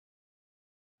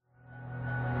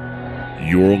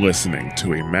You're listening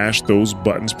to a Mash Those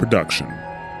Buttons production.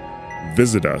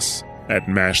 Visit us at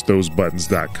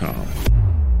mashthosebuttons.com.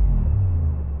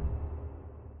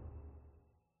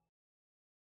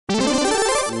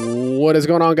 What is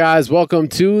going on, guys? Welcome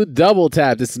to Double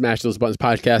Tap. This is Mash Those Buttons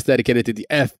podcast dedicated to the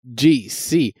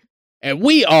FGC. And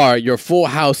we are your full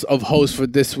house of hosts for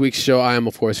this week's show. I am,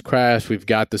 of course, Crash. We've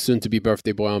got the soon-to-be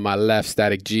birthday boy on my left,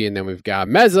 Static G. And then we've got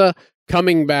Meza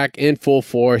coming back in full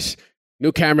force.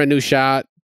 New camera, new shot.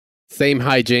 Same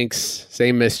hijinks,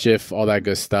 same mischief, all that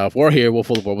good stuff. We're here. We're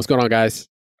full of What's going on, guys?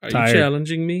 Are you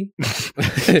challenging me?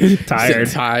 Tired.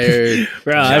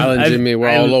 Bro, challenging me. We're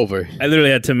all over. I literally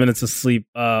had 10 minutes of sleep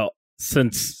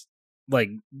since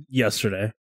like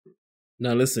yesterday.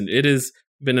 Now listen, it has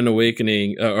been an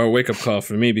awakening or a wake-up call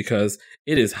for me because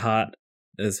it is hot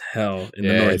as hell in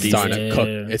the Northeast. It's starting to cook.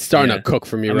 It's starting to cook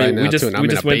for me right now, too. And we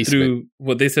just went through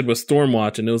what they said was storm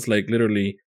watch, and it was like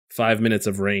literally 5 minutes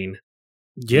of rain.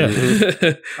 Yeah.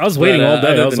 I was waiting all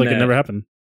day. I was like, it never happened.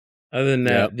 Other than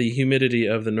that, the humidity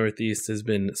of the Northeast has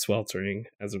been sweltering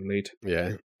as of late.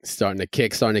 Yeah, starting to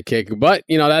kick. But,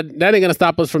 you know, that ain't going to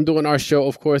stop us from doing our show,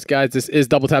 of course, guys. This is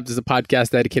Double Tap. This is a podcast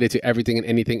dedicated to everything and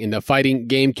anything in the fighting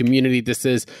game community. This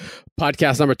is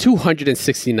podcast number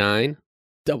 269.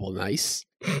 Double nice.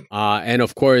 And,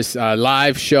 of course,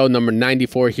 live show number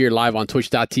 94 here live on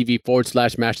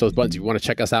twitch.tv/mash those buttons. If you want to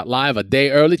check us out live a day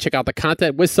early, check out the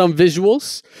content with some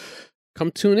visuals.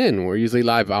 Come tune in. We're usually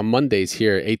live on Mondays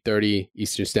here, 8:30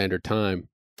 Eastern Standard Time.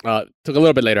 Took a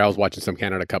little bit later. I was watching some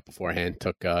Canada Cup beforehand.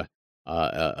 Took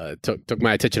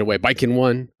my attention away. Biking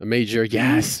won a major.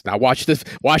 Yes. Now watch the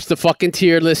fucking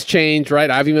tier list change,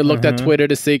 right? I've even looked at Twitter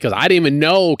to see, because I didn't even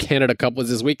know Canada Cup was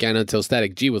this weekend until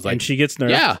Static G was like, and she gets nerfed.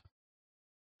 Yeah.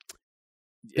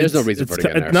 There's no reason for it to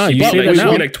get nerfed. No, you say that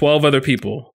now. Like 12 other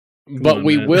people. But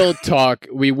we will talk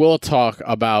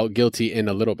about Guilty in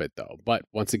a little bit, though. But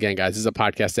once again, guys, this is a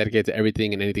podcast dedicated to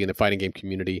everything and anything in the fighting game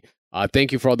community.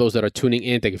 Thank you for all those that are tuning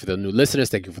in. Thank you for the new listeners.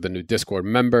 Thank you for the new Discord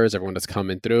members, everyone that's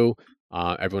coming through,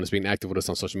 everyone that's being active with us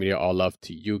on social media. All love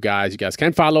to you guys. You guys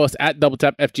can follow us at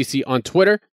DoubleTapFGC on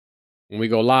Twitter. When we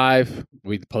go live,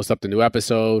 we post up the new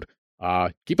episode.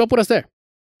 Keep up with us there.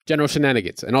 General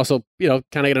shenanigans. And also, you know,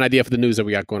 kind of get an idea for the news that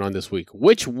we got going on this week,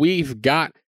 which we've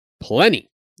got plenty.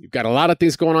 You've got a lot of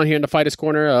things going on here in the Fighters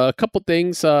Corner. A couple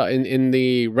things in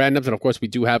the randoms. And, of course, we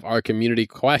do have our community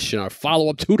question, our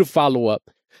follow-up to the follow-up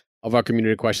of our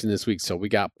community question this week. So we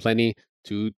got plenty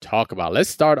to talk about. Let's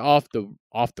start off the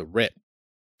rip.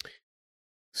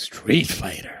 Street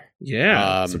Fighter.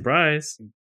 Yeah, surprise.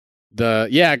 A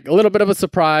little bit of a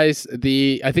surprise.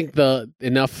 I think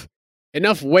enough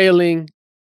wailing,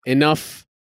 enough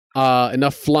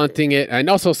flaunting it, and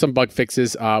also some bug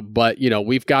fixes. But you know,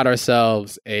 we've got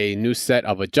ourselves a new set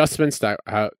of adjustments that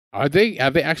have they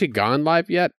actually gone live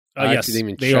yet? Yes,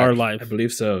 they are live. I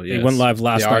believe so. Yes. They went live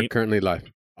last night. They are currently live.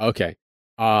 Okay.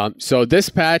 So this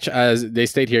patch, as they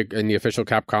state here in the official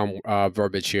Capcom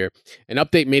verbiage here, an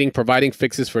update meaning providing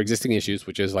fixes for existing issues,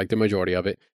 which is like the majority of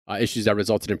it, issues that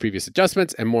resulted in previous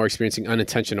adjustments, and more experiencing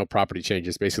unintentional property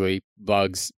changes, basically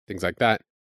bugs, things like that.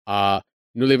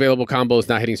 Newly available combos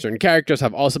not hitting certain characters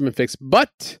have also been fixed,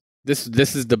 but this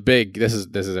is everything.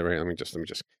 Let me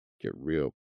just get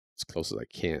real as close as I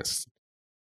can.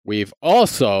 We've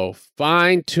also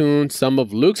fine-tuned some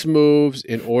of Luke's moves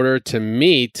in order to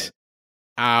meet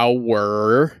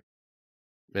our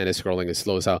scrolling is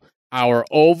slow as hell. Our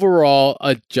overall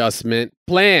adjustment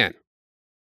plan.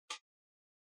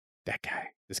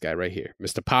 This guy right here,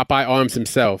 Mr. Popeye Arms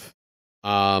himself.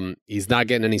 He's not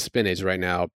getting any spinach right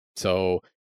now. So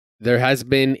there has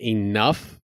been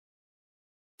enough,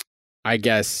 I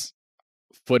guess,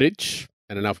 footage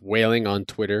and enough wailing on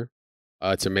Twitter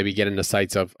to maybe get in the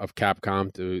sights of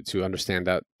Capcom to understand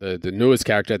that the newest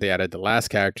character they added, the last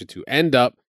character to end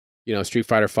up, you know, Street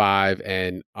Fighter V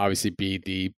and obviously be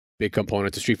the big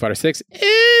component to Street Fighter VI.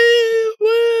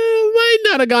 Might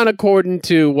not have gone according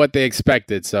to what they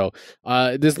expected. So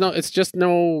there's no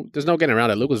getting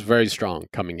around it. Luke was very strong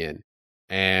coming in,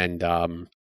 and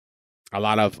a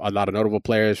lot of notable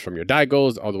players from your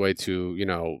Daigos all the way to, you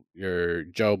know, your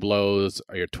Joe Blows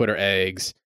or your Twitter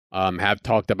eggs have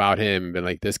talked about him, been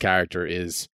like, this character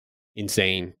is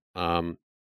insane.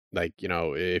 Like, you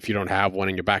know, if you don't have one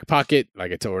in your back pocket,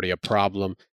 like, it's already a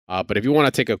problem. But if you want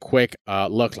to take a quick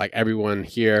look, like everyone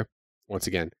here, once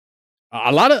again,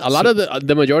 a lot of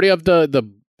the majority of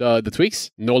the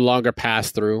tweaks no longer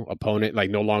pass through opponent, like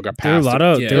no longer pass.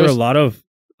 There are a lot of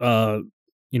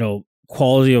you know,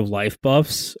 quality of life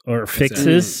buffs or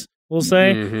fixes we'll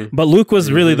say. Mhm. But Luke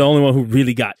was really the only one who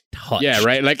really got touched. Yeah,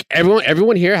 right. Like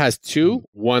everyone here has 2,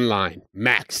 1 line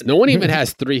max. No one even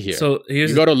has 3 here. So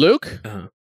you go to Luke.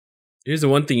 Here's the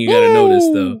one thing you got to notice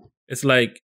though. It's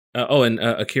like and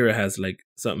Akira has like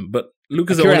something, but Luke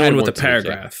is the only one with a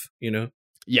paragraph. You know.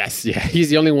 Yes, yeah, he's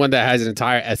the only one that has an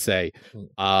entire essay.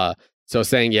 So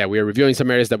saying, we are reviewing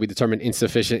some areas that we determined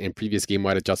insufficient in previous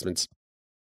game-wide adjustments.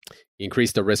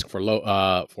 Increase the risk for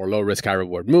low risk, high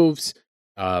reward moves.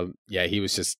 He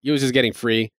was just getting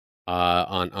free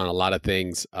on a lot of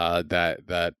things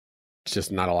that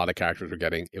just not a lot of characters were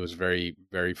getting. It was very,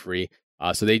 very free.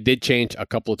 So they did change a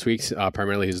couple of tweaks,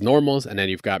 primarily his normals, and then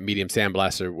you've got medium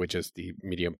sandblaster, which is the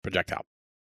medium projectile.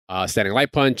 Standing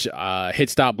light punch, hit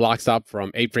stop, block stop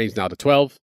from 8 frames now to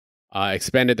 12.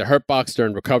 Expanded the hurt box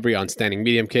during recovery on standing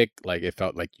medium kick. Like it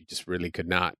felt like you just really could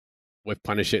not whip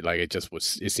punish it. Like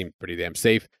it seemed pretty damn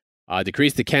safe.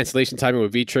 Decreased the cancellation timing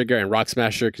with V trigger and rock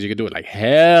smasher because you could do it like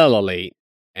hella late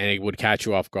and it would catch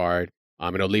you off guard.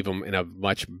 It'll leave them in a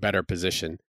much better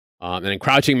position. And then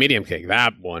crouching medium kick,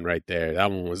 that one right there, that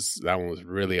one was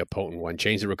really a potent one.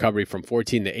 Changed the recovery from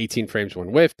 14 to 18 frames when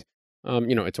whiffed.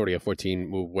 It's already a 14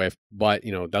 move whiff, but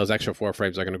those extra 4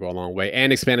 frames are going to go a long way.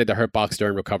 And expanded the hurt box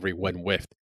during recovery when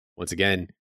whiffed. Once again,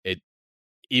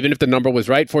 even if the number was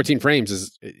right, 14 frames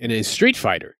is in a Street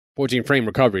Fighter 14 frame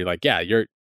recovery. Like, you're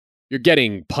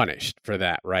getting punished for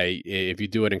that, right? If you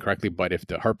do it incorrectly. But if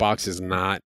the hurt box is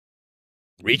not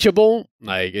reachable,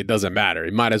 like it doesn't matter.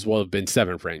 It might as well have been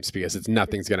 7 frames because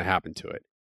nothing's going to happen to it.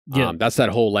 Yeah. That's that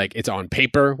whole like it's on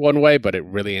paper one way, but it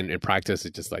really in practice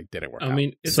it just like didn't work. I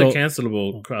mean, it's a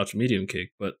cancelable crouch medium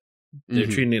kick, but they're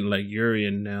treating it like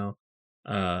Urian now.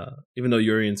 Even though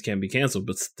Urians can be canceled,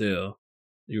 but still,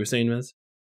 you were saying, Mez?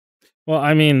 Well,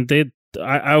 I mean,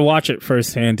 I watch it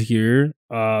firsthand here.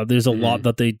 There's a lot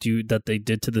that they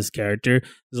did to this character.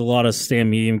 There's a lot of stand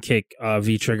medium kick,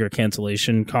 V trigger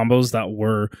cancellation combos that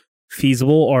were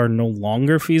feasible are no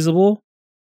longer feasible.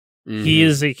 He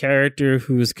is a character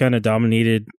who's kind of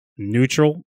dominated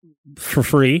neutral for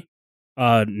free,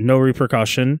 no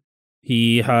repercussion.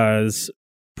 He has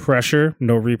pressure,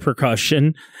 no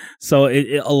repercussion. So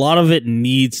a lot of it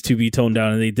needs to be toned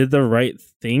down, and they did the right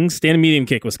thing. Stand medium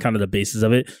kick was kind of the basis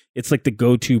of it. It's like the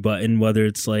go-to button, whether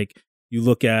it's like you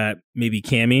look at maybe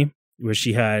Cammy, where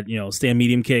she had, stand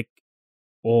medium kick,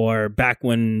 or back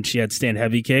when she had stand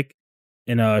heavy kick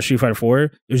in Street Fighter 4,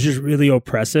 it was just really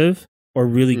oppressive or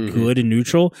really good and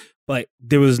neutral, but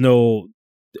there was no,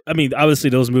 I mean, obviously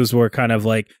those moves were kind of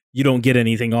like, you don't get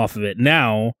anything off of it.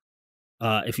 Now,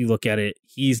 if you look at it,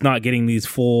 he's not getting these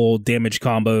full damage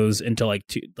combos into like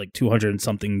 200 and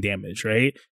something damage,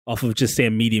 right? Off of just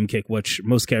stand medium kick, which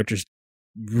most characters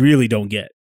really don't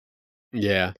get.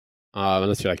 Yeah.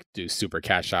 Unless you like do super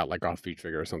cash out like off V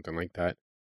trigger or something like that.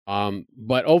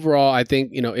 But overall, I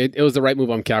think, it was the right move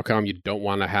on Capcom. You don't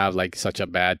want to have like such a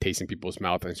bad taste in people's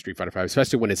mouth in Street Fighter 5,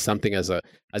 especially when it's something as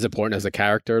important as a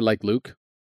character like Luke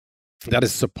that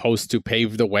is supposed to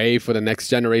pave the way for the next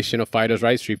generation of fighters,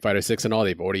 right? Street Fighter 6 and all,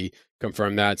 they've already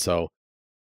confirmed that. So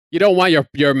you don't want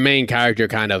your main character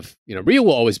kind of, Ryu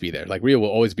will always be there. Like Ryu will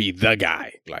always be the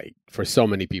guy, like for so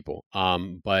many people.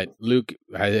 But Luke,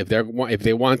 if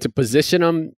they want to position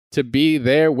him to be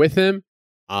there with him,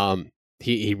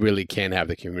 he really can't have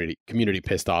the community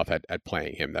pissed off at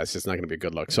playing him. That's just not going to be a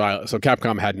good look. So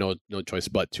Capcom had no choice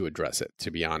but to address it,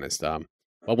 to be honest. But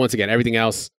once again, everything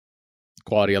else,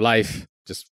 quality of life,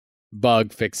 just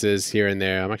bug fixes here and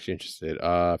there. I'm actually interested.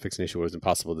 Fix an issue where it was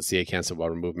impossible to see a cancel while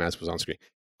remove mask was on screen.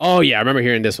 Oh yeah, I remember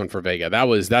hearing this one for Vega.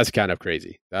 That's kind of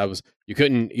crazy.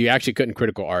 You actually couldn't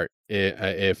critical art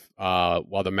if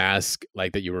while the mask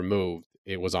like that you removed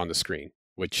it was on the screen,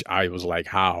 which I was like,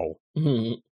 how?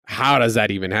 Mm-hmm. How does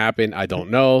that even happen? I don't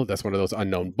know. That's one of those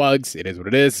unknown bugs. It is what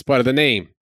it is. It's part of the name.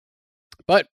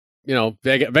 But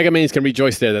Vega mains can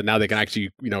rejoice there that now they can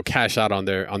actually cash out on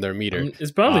their meter.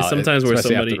 It's probably sometimes where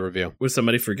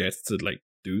somebody forgets to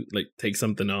take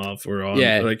something off or on.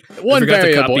 Yeah, like one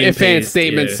variable if and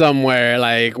statement somewhere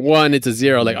like 1 it's a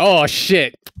 0. Like oh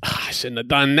shit, I shouldn't have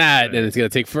done that, and it's gonna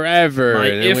take forever. My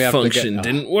if function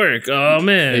didn't work. Oh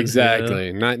man,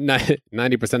 exactly.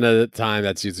 90% of the time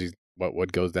that's usually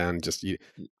what goes down. Just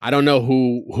I don't know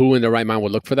who in their right mind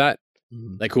would look for that.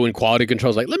 Like who in quality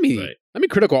controls like let me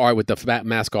critical art with the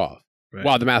mask off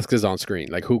while the mask is on screen.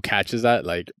 Like who catches that?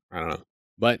 Like I don't know.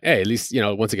 But hey, at least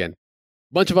once again,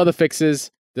 bunch of other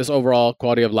fixes. This overall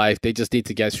quality of life, they just need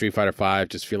to get Street Fighter 5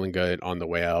 just feeling good on the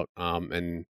way out.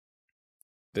 And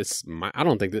I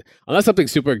don't think that unless something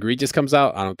super egregious comes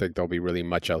out, I don't think there'll be really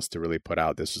much else to really put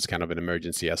out. This was kind of an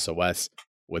emergency SOS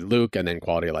with Luke, and then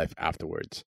quality of life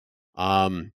afterwards.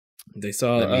 They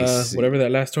saw whatever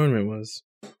that last tournament was.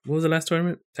 What was the last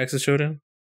tournament? Texas Showdown?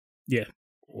 Yeah.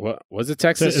 What was it?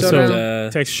 Texas So,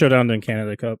 Showdown? Texas Showdown and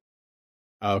Canada Cup.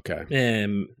 Okay.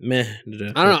 Meh.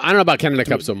 I don't know about Canada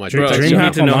Cup so much. Bro, Texas you DreamHack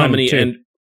need to know how Online, many. too.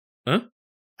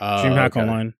 DreamHack okay.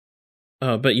 Online.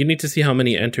 But you need to see how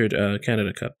many entered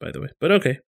Canada Cup, by the way. But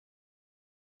okay.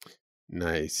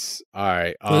 Nice. All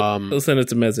right. We'll send it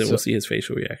to Mez and so- we'll see his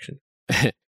facial reaction.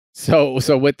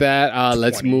 So with that,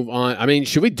 let's move on. I mean,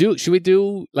 should we do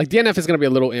like DNF is going to be a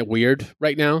little weird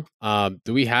right now.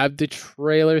 Do we have the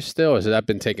trailer still, or has that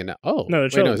been taken out? Oh, No, the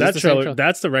wait, trailer. is this That the same trailer.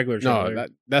 That's the regular trailer. No,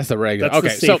 that's the regular. That's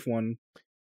okay, the safe one.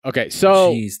 okay,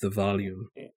 so Jeez, the volume.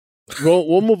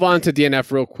 we'll move on to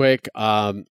DNF real quick.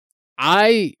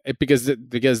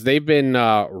 Because they've been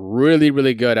really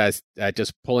really good at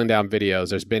just pulling down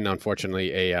videos. There's been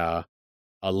unfortunately a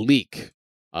leak.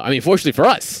 I mean, fortunately for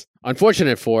us,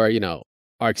 unfortunate for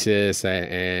Arxis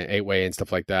and 8-Way and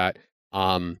stuff like that.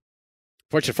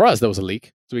 Fortunate for us, there was a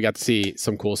leak, so we got to see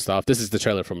some cool stuff. This is the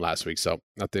trailer from last week, so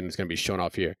nothing is going to be shown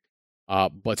off here.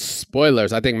 But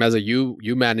spoilers, I think Meza,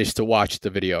 you managed to watch the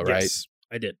video, right? Yes,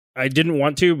 I did. I didn't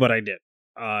want to, but I did.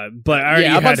 But I already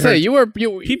I'm about to say you were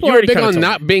people you were already big kinda on told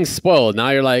not me. being spoiled. Now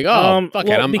you're like, fuck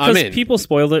it, I'm because in. people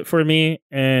spoiled it for me,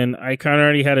 and I kind of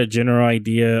already had a general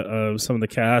idea of some of the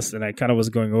cast, and I kind of was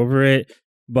going over it.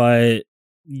 But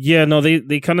yeah, no,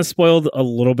 they kind of spoiled a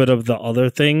little bit of the other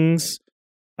things.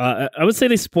 I would say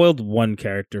they spoiled one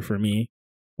character for me,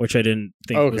 which I didn't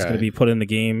think was Okay. going to be put in the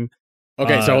game.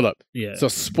 Okay, so hold up. Yeah. So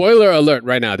spoiler alert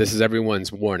right now. This is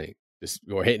everyone's warning.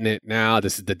 We're hitting it now.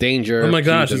 This is the danger. Oh my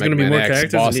gosh, Cube, there's the going to be Mega more Man X,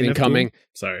 characters boss in DNF incoming. Duel?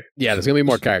 Sorry. Yeah, there's going to be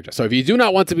more characters. So if you do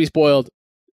not want to be spoiled,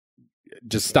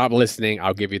 just stop listening.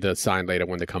 I'll give you the sign later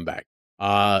when they come back.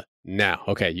 Now,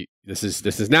 okay, this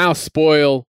is now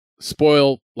spoil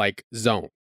like zone,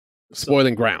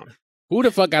 spoiling ground. Who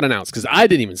the fuck got announced? Because I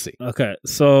didn't even see. Okay,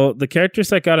 so the characters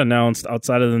that got announced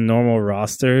outside of the normal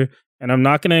roster, and I'm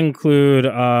not going to include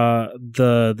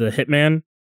the hitman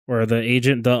or the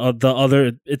agent, the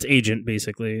other, it's agent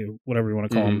basically, whatever you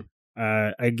want to call him.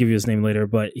 I give you his name later,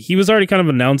 but he was already kind of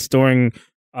announced during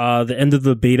the end of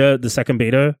the beta, the second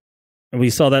beta, and we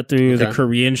saw that through the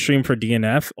Korean stream for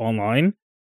DNF online.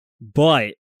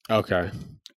 But okay,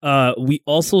 we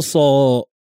also saw,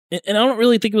 and I don't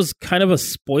really think it was kind of a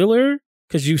spoiler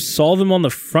because you saw them on the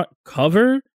front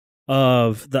cover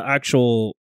of the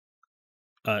actual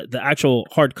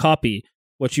hard copy,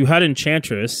 which you had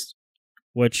Enchantress,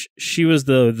 which she was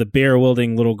the bear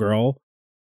wielding little girl.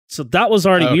 So that was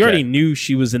already, we already knew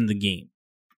she was in the game,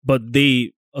 but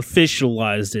they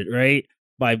officialized it, right?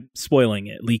 By spoiling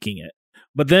it, leaking it.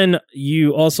 But then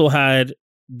you also had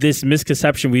this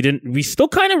misconception. We still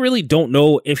kind of really don't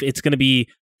know if it's going to be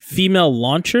female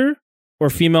launcher or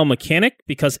female mechanic,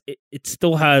 because it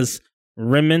still has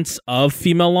remnants of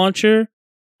female launcher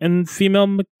and female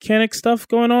mechanic stuff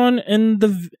going on in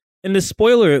the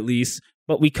spoiler at least,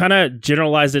 but we kind of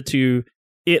generalized it to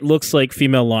it looks like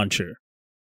female launcher.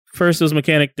 First it was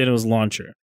mechanic, then it was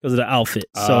launcher because of the outfit.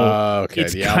 So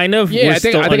it's kind of I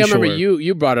think I unsure. remember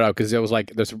you brought it up because it was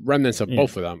like there's remnants of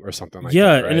both of them or something like that.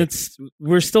 Yeah, right? and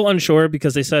we're still unsure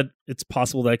because they said it's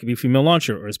possible that it could be female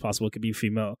launcher or it's possible it could be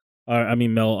female.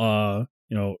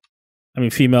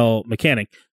 Female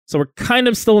mechanic. So we're kind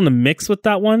of still in the mix with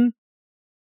that one,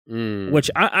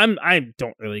 which I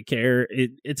don't really care.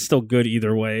 It's still good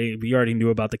either way. We already knew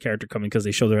about the character coming because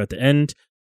they showed her at the end.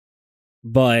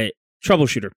 But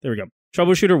Troubleshooter, there we go.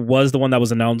 Troubleshooter was the one that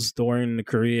was announced during the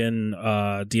Korean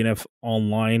DNF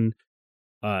online.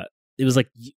 It was like,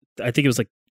 I think it was like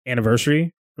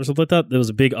anniversary or something like that. There was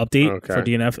a big update for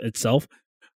DNF itself.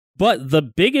 But the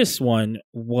biggest one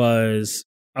was,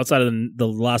 outside of the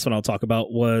last one I'll talk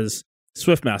about, was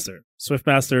Swiftmaster.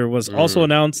 Swiftmaster was also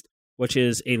announced, which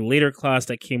is a later class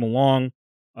that came along,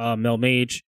 Mel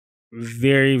Mage.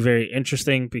 Very, very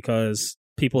interesting because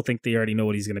people think they already know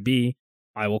what he's going to be.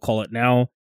 I will call it now.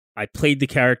 I played the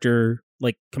character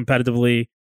like competitively.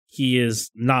 He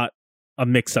is not a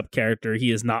mix-up character.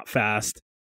 He is not fast.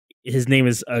 His name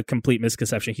is a complete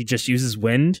misconception. He just uses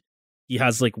wind. He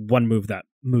has like one move that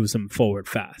moves him forward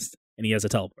fast, and he has a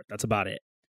teleport. That's about it.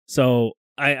 So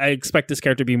I expect this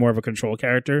character to be more of a control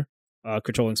character,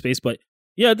 controlling space. But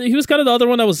yeah, he was kind of the other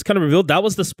one that was kind of revealed. That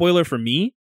was the spoiler for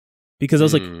me because I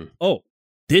was like, oh,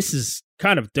 this is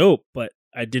kind of dope, but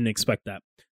I didn't expect that.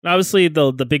 And obviously,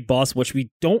 the big boss, which we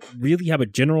don't really have a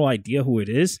general idea who it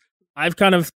is. I've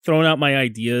kind of thrown out my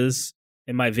ideas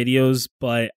in my videos,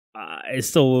 but I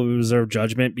still will reserve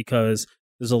judgment because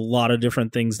there's a lot of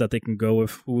different things that they can go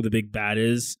with who the big bad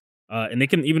is. And they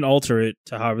can even alter it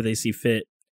to however they see fit.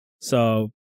 So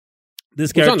this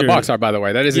Who's character on the box art, by the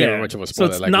way. That isn't Yeah. even much of a So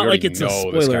spoiler. it's like, not we like already it's a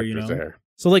know this spoiler, you character's know? there.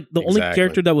 So like the only Exactly.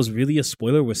 character that was really a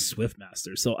spoiler was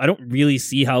Swiftmaster. So I don't really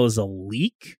see how it's a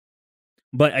leak,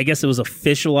 but I guess it was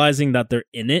officializing that they're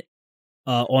in it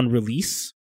on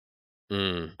release.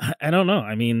 I don't know.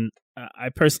 I mean, I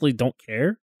personally don't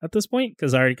care at this point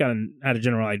because I already kind of had a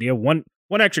general idea. One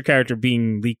extra character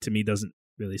being leaked to me doesn't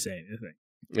really say anything.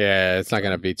 Yeah, it's not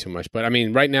going to be too much. But I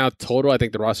mean, right now, total, I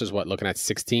think the roster's looking at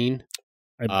 16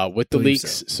 with the believe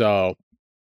leaks. So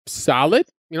solid,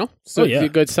 you know, so yeah. a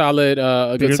good solid,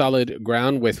 Bigger- solid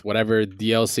ground with whatever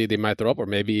DLC they might throw up, or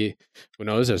maybe who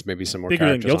knows? There's maybe some more Bigger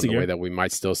than characters on Guilty the Gear. way that we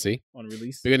might still see. On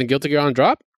release. Bigger than Guilty Gear on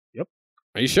drop? Yep.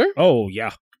 Are you sure? Oh,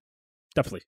 yeah.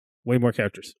 Definitely. Way more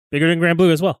characters. Bigger than Grand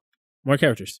Blue as well. More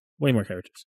characters. Way more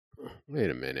characters. Wait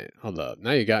a minute. Hold up.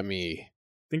 Now you got me.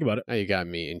 Think about it. Now you got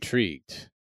me intrigued.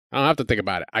 I don't have to think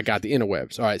about it. I got the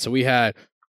interwebs. All right. So we had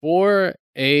 4,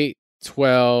 8,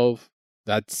 12.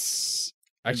 That's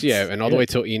actually, yeah, and all the way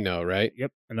till Eno, right?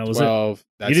 Yep. And that was 12. it.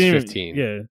 That's You didn't even- 15.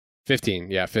 Yeah.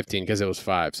 15. Yeah, 15 because it was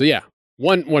 5. So yeah,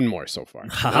 one more so far.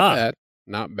 Haha. Not bad.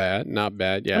 Not bad. Not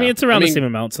bad. Yeah. I mean, it's around the same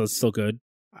amount, so it's still good.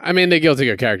 I mean, the Guilty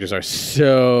Gear characters are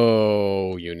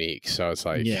so unique. So it's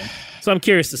like, Yeah. So I'm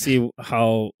curious to see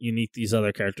how unique these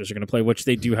other characters are going to play, which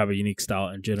they do have a unique style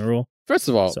in general. First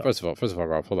of all, So-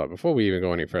 Rob, hold up. Before we even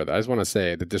go any further, I just want to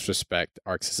say the disrespect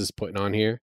Arxis is putting on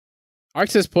here.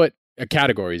 Arxis put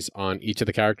categories on each of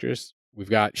the characters. We've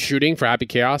got shooting for Happy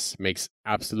Chaos. Makes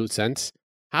absolute sense.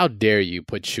 How dare you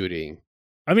put shooting?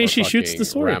 I mean, for she shoots the fucking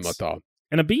swords Ramathal?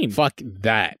 and a beam. Fuck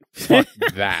that. Fuck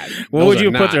that. What Those would are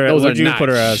you put her? Those What would are you not put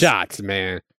her as? shots,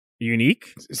 man. Unique?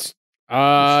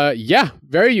 Yeah,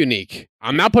 very unique.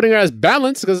 I'm not putting her as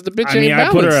balanced because the bitch I mean, ain't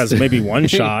I put her as balanced. maybe one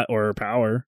shot or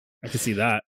power. I could see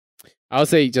that. I would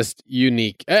say just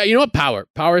unique. You know what?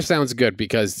 Power sounds good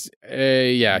because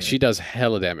yeah, she does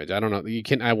hella damage. I don't know.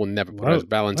 I will never put her as Why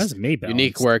balanced. is May balanced?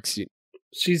 Unique works.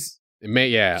 She's May,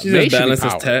 yeah, she's May as should be balanced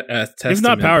as, power. as If Testament,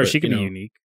 not power, but, she can you be know,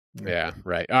 unique. Yeah,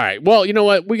 right. All right. Well, you know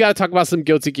what? We got to talk about some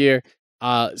Guilty Gear.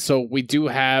 So we do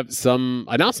have some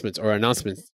announcements of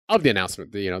the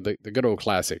announcement. The good old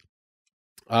classic.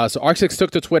 So Arxis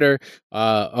took to Twitter,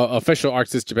 official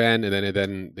Arxis Japan, and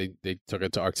then they took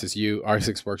it to Arxis U,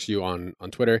 Arxis Works U on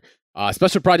Twitter.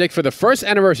 Special project for the first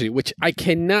anniversary, which I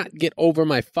cannot get over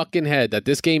my fucking head that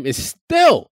this game is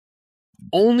still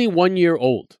only 1 year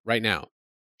old right now.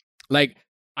 Like,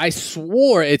 I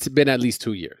swore it's been at least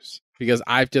 2 years because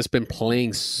I've just been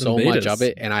playing so much of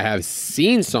it and I have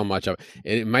seen so much of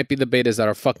it. It might be the betas that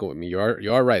are fucking with me.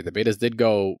 You're right. The betas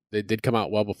did come out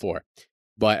well before.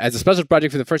 But as a special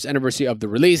project for the first anniversary of the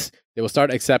release, they will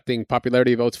start accepting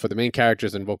popularity votes for the main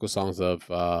characters and vocal songs of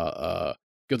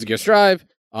Guilty Gear Strive.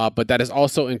 But that is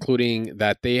also including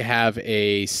that they have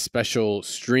a special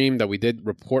stream that we did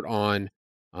report on.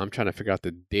 I'm trying to figure out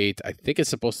the date. I think it's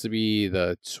supposed to be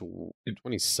the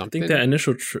 20-something. I think that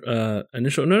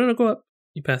initial no, go up.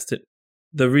 You passed it.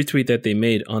 The retweet that they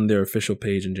made on their official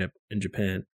page in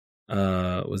Japan.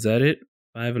 Was that it?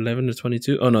 5/11 to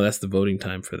 22. Oh no, that's the voting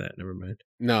time for that. Never mind.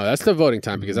 No, that's the voting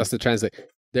time because that's the translate.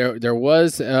 There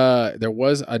was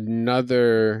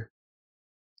another.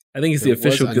 I think it's the There was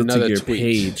official Guilty another Gear tweet.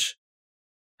 page.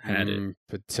 Had it.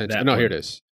 Potential. That No, here one. it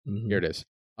is. Mhm. Here it is.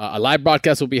 A live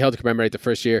broadcast will be held to commemorate the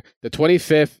first year, the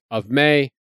 25th of May,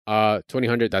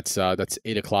 2000. That's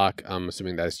 8 o'clock. I'm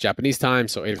assuming that is Japanese time,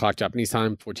 so 8 o'clock Japanese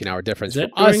time, 14-hour difference. Is that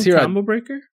For us during here Combo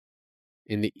Breaker?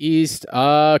 in the East,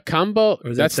 combo. Or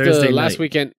is it That's Thursday the last night?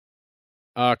 weekend.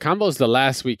 Combo is the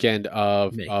last weekend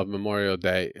of May. Memorial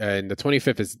Day, and the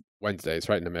 25th is Wednesday. It's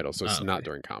right in the middle, so it's Ah, not okay.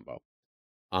 during combo.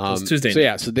 it's Tuesday So night.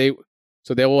 yeah,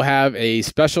 so they will have a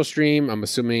special stream. I'm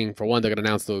assuming for one they're gonna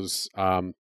announce those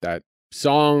that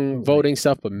song voting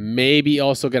stuff, but maybe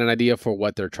also get an idea for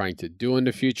what they're trying to do in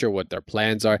the future, what their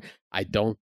plans are. I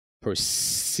don't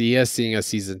foresee us seeing a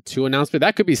season 2 announcement.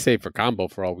 That could be saved for combo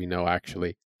for all we know,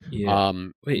 actually. Yeah.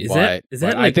 Wait, is but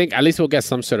that I like think at least we'll get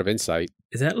some sort of insight.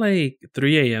 is that like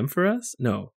 3 a.m. for us?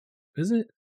 No, is it?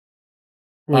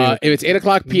 If it's 8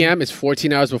 o'clock p.m., it's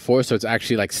 14 hours before, so it's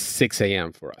actually like 6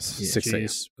 a.m. for us. Yeah, 6 a.m.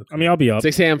 Jeez. I mean, I'll be up.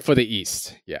 6 a.m. for the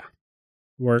East. Yeah.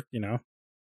 Work, Yikes.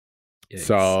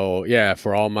 So yeah,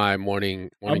 for all my morning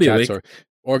I'll be chats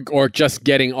awake. or just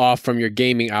getting off from your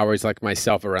gaming hours like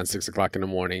myself around 6 o'clock in the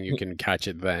morning, you can catch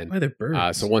it then. Why are there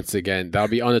birds? So once again, that'll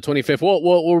be on the 25th.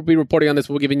 We'll be reporting on this.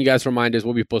 We'll giving you guys reminders.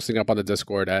 We'll be posting up on the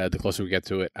Discord the closer we get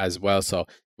to it as well. So you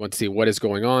want to see what is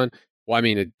going on. Well, I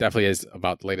mean, it definitely is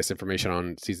about the latest information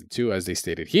on season 2, as they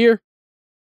stated here.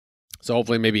 So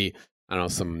hopefully, maybe I don't know,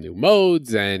 some new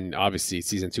modes, and obviously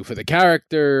season 2 for the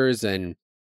characters, and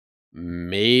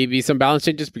maybe some balance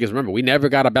changes, because remember, we never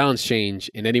got a balance change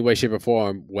in any way, shape, or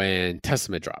form when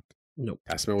Testament dropped. Nope.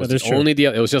 Testament was the only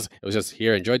deal. It was just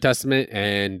here, enjoy Testament,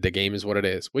 and the game is what it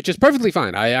is, which is perfectly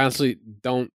fine. I honestly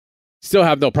still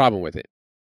have no problem with it.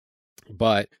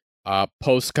 But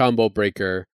post Combo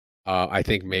Breaker, I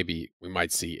think maybe we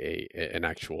might see an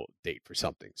actual date for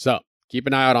something. So keep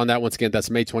an eye out on that. Once again, that's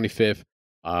May 25th,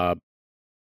 8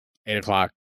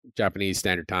 o'clock Japanese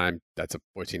Standard Time. That's a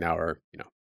 14-hour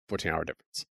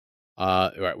difference.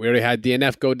 Right, we already had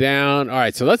DNF go down. All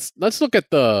right, so let's look at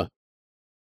the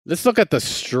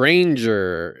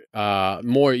stranger,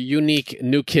 more unique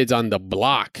new kids on the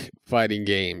block fighting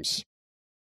games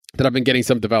that have been getting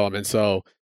some development. So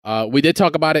we did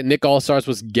talk about it. Nick All Stars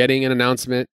was getting an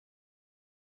announcement.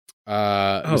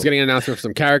 Was getting an announcement for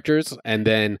some characters, and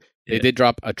then they did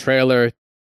drop a trailer,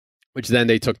 which then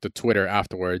they took to Twitter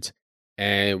afterwards.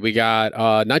 And we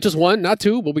got not just one, not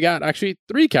two, but we got actually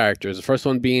 3 characters. The first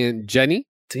one being Jenny,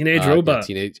 Teenage Robot,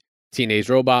 Teenage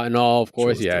Robot, and all, of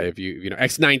course. Yeah, if you know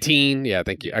X19, yeah,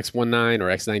 thank you, X19 or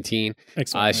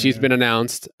X19. She's been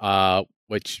announced.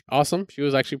 Which awesome. She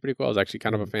was actually pretty cool. I was actually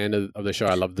kind of a fan of the show.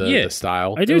 I love the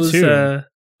style. I do too.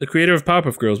 The creator of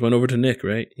Powerpuff Girls went over to Nick,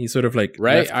 right? He sort of like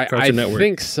right. left I Network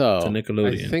think so. To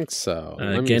Nickelodeon. I think so.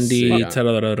 Gendy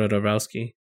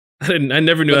Talarowski. I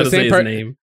never knew how to say his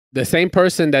name. The same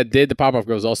person that did the Powerpuff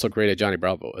Girls also created Johnny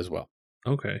Bravo as well.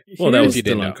 Okay. Well, that was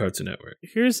still on Cartoon Network.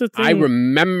 Here's the thing. I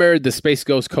remember the Space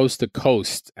Ghost Coast to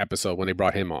Coast episode when they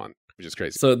brought him on, which is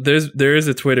crazy. So there is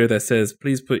a Twitter that says,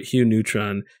 please put Hugh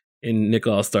Neutron in Nick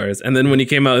All Stars, and then when he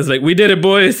came out, it's like, we did it,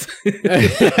 boys.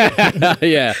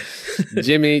 Yeah,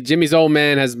 Jimmy's old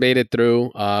man has made it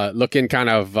through, looking kind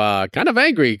of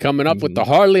angry, coming up with the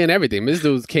Harley and everything. This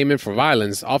dude came in for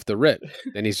violence off the rip,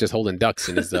 and he's just holding ducks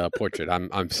in his portrait.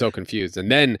 I'm so confused.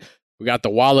 And then we got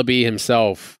the Wallaby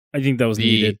himself. I think that was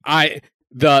needed. I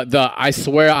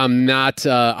swear I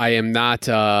am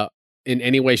not in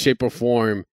any way, shape, or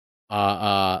form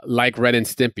like Ren and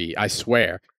Stimpy. I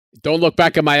swear. Don't look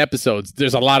back at my episodes.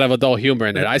 There's a lot of adult humor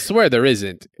in it. I swear there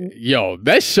isn't. Yo,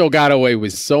 that show got away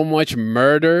with so much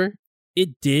murder.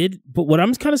 It did, but what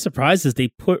I'm kind of surprised is they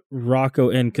put Rocco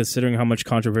in, considering how much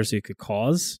controversy it could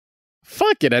cause.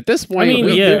 Fuck it. At this point, I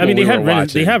mean, they have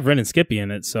Ren and Skippy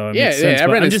in it, so it makes sense.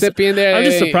 Ren and Skippy in there. I'm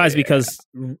just surprised because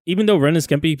even though Ren and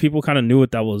Skippy, people kind of knew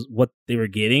what they were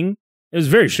getting. It was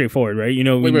very straightforward, right? You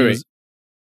know, wait.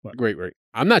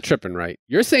 I'm not tripping, right?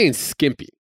 You're saying Skimpy.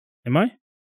 Am I?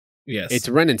 Yes. It's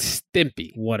Ren and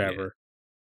Stimpy. Whatever.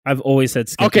 I've always said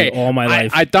Skippy all my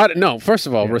life. I thought, no, first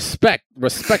of all, respect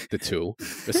the two.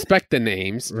 Respect the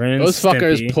names. Those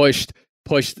fuckers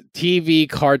pushed TV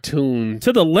cartoon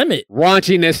to the limit.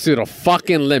 Raunchiness to the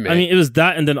fucking limit. I mean, it was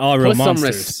that and then All Real Monsters. Put some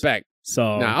respect. So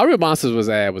All Real Monsters was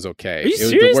okay. Are you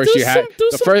serious?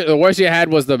 The worst you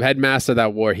had was the headmaster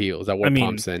that wore heels, that wore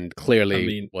pumps, and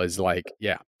clearly was like,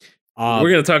 yeah.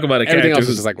 We're gonna talk about a character else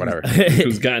who's like whatever,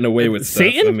 who's gotten away with stuff.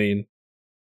 Satan? I mean,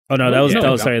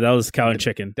 that was Cow and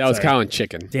Chicken. That was Cow and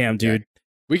Chicken. Damn, dude. Yeah.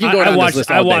 We can go down this list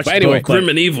all day. But anyway, Grim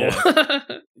and Evil.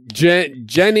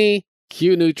 Jenny,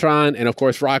 Q Neutron, and of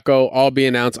course Rocco all be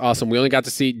announced. Awesome. We only got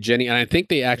to see Jenny, and I think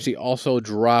they actually also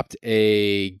dropped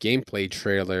a gameplay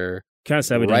trailer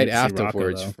right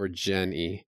afterwards for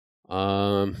Jenny.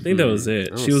 I think that was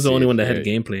it. She was the only one that had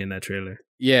gameplay in that trailer.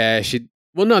 Yeah,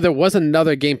 Well, no, there was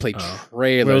another gameplay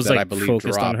trailer that I believe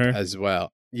dropped as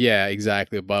well. Yeah,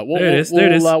 exactly. But there it is.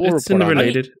 It's in the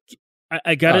related.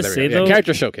 I gotta say though,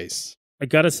 character showcase. I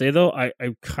gotta say though, I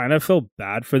kind of feel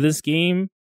bad for this game,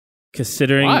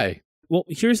 considering. Why? Well,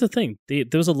 here's the thing. There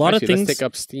was a lot of things. Let's take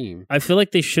up steam. I feel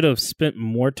like they should have spent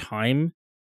more time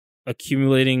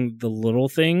accumulating the little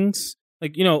things.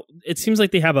 Like, you know, it seems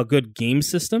like they have a good game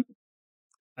system.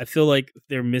 I feel like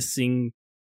they're missing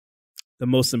the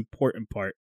most important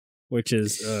part, which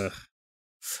is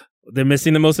they're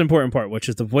missing the most important part, which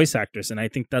is the voice actors. And I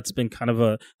think that's been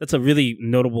that's a really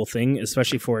notable thing,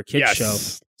 especially for a kid's show.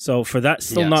 So for that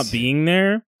still not being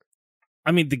there,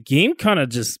 I mean, the game kind of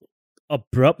just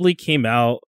abruptly came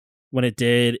out when it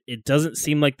did. It doesn't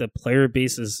seem like the player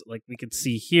base is, like we could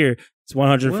see here, it's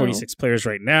 146 players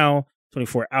right now,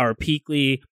 24-hour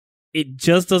peakly. It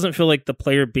just doesn't feel like the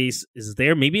player base is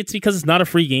there. Maybe it's because it's not a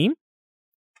free game.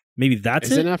 Maybe that's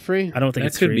Is it not free? I don't think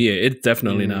it's free. That could be it. It's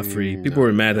definitely not free. People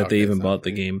were mad that they even bought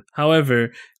the game.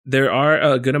 However, there are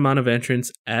a good amount of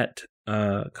entrants at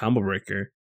Combo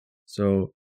Breaker.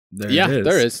 So there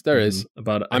is. There is.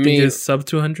 About, I think it's sub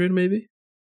 200 maybe?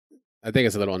 I think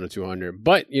it's a little under 200.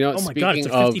 But, you know, oh my God, it's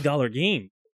a $50 game.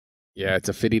 Yeah, it's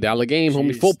a $50 game,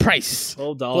 homie. Jeez. Full price.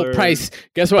 $12. Full price.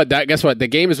 Guess what? Guess what? The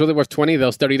game is really worth $20.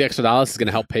 Those $30 extra is going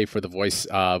to help pay for the voice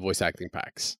acting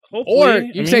packs. Hopefully, Or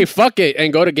you say fuck it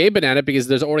and go to Game Banana because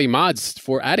there's already mods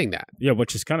for adding that. Yeah,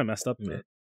 which is kind of messed up.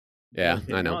 Yeah,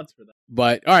 I know.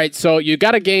 But all right, so you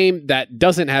got a game that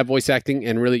doesn't have voice acting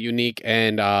and really unique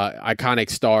and iconic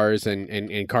stars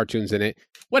and cartoons in it.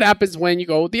 What happens when you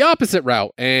go the opposite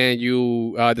route and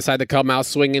you decide to come out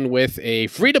swinging with a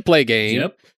free-to-play game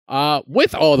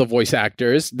with all the voice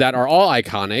actors that are all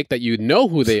iconic, that you know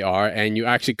who they are, and you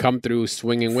actually come through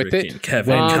swinging with it?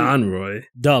 Kevin Conroy.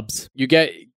 Dubs. You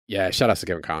get, shout out to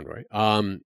Kevin Conroy.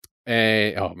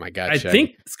 And, oh my God, I Shaggy.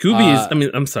 think Scooby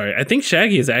is, I'm sorry. I think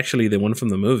Shaggy is actually the one from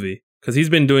the movie because he's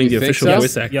been doing the official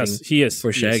voice acting. Yes, he is.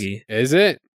 For Shaggy. Is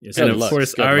it? Yes, And of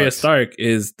course, Arya looks. Stark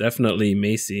is definitely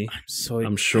Macy.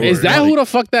 I'm sure. Is that who the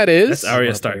fuck that is? That's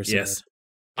Arya Stark, yes.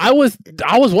 I was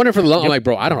wondering for the long. I'm like,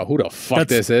 bro, I don't know who the fuck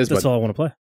this is. That's but all I want to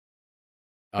play.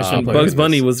 And Bugs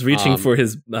Bunny was reaching for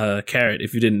his carrot,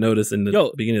 if you didn't notice in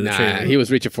the beginning of the trailer. He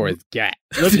was reaching for his gat.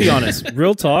 Let's be honest.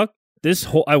 Real talk.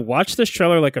 I watched this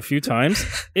trailer like a few times.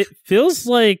 It feels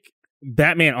like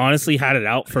Batman honestly had it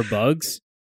out for Bugs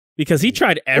because he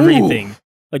tried everything. Ooh.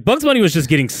 Like Bugs Bunny was just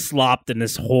getting slopped in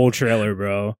this whole trailer,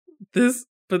 bro. This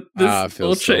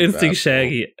Ultra Instinct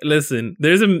Shaggy. Listen,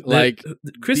 there's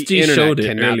Chris G showed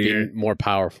it earlier. Be more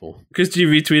powerful. Chris G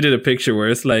retweeted a picture where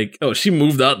it's like, oh, she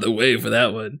moved out the way for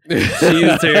that one.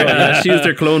 She used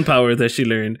her clone power that she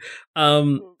learned.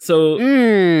 So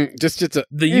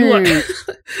the UI,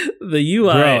 the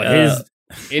UI, bro,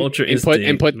 Ultra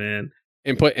Instinct, man.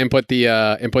 Input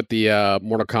the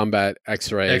Mortal Kombat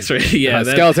X-ray. Yeah,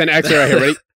 skeleton X-ray here.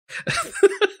 Ready?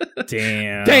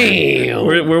 Damn.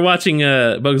 We're watching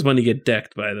Bugs Bunny get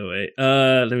decked, by the way.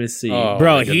 Let me see. Oh,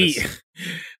 bro,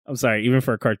 I'm sorry, even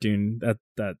for a cartoon, that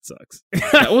sucks.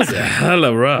 That was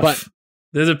hella rough. But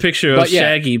there's a picture of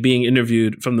Shaggy being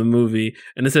interviewed from the movie,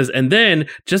 and it says, and then,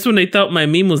 just when they thought my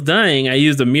meme was dying, I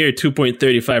used a mere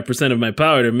 2.35% of my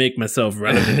power to make myself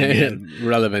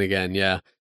relevant again. Yeah.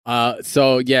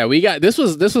 So yeah, we got this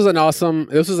was an awesome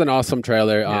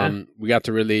trailer. Yeah. We got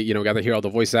to really, got to hear all the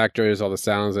voice actors, all the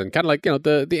sounds, and kind of like,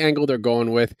 the angle they're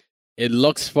going with. It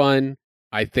looks fun.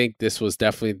 I think this was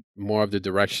definitely more of the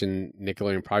direction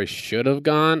Nickelodeon probably should have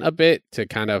gone a bit to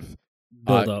kind of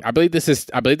build up. I believe this is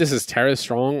Tara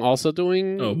Strong also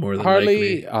doing more than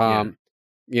Harley.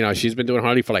 likely. She's been doing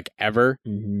Harley for like ever.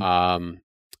 Mm-hmm.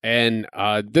 And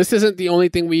this isn't the only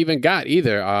thing we even got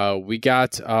either. We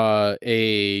got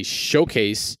a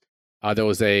showcase. There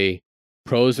was a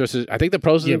pros versus. I think the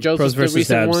pros and Joes was the recent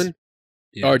devs. one,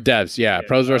 or devs. Yeah,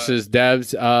 pros versus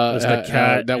devs. The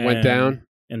cat that went down,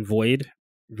 and Void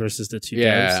versus the two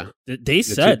devs. They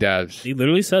said two devs. They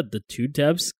literally said the two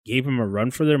devs gave him a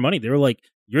run for their money. They were like,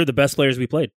 "You're the best players we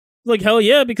played." Like, hell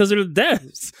yeah, because they're the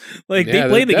devs. Like, they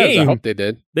played the game. I hope they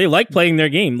did. They like playing their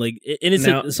game. Like, and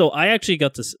it's so I actually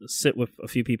got to sit with a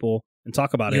few people and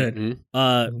talk about it.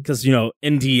 Because,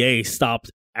 NDA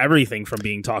stopped everything from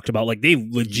being talked about. Like, they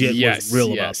legit was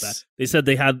real about that. They said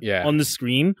they had on the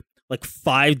screen, like,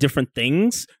 5 different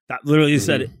things that literally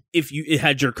said it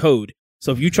had your code.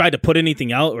 So if you tried to put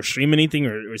anything out or stream anything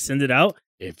or send it out,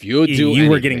 if you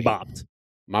were getting bopped.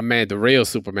 My man, the real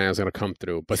Superman is going to come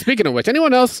through. But speaking of which,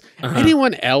 anyone else?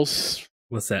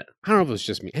 What's that? I don't know if it was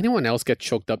just me. Anyone else get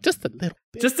choked up just a little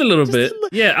bit? Just a little bit.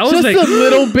 Yeah, I was just like a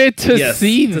little bit to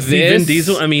see this. Vin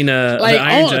Diesel. I mean, the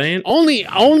Iron Giant. Only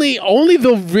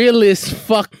the realists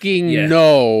fucking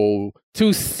know.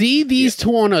 To see these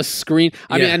two on a screen.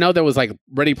 I mean, I know there was like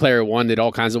Ready Player One did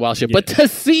all kinds of wild shit, but to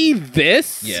see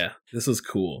this, this was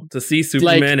cool. To see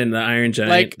Superman and the Iron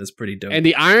Giant, that's pretty dope. And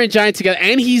the Iron Giant together,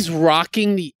 and he's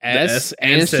rocking the S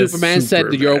and Superman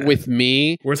said, "You're with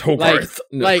me." Where's Hogarth?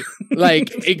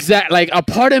 Exactly. Like a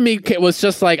part of me was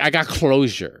just like, I got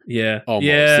closure. Yeah, almost.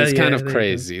 It's kind of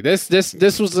crazy. This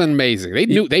was amazing. They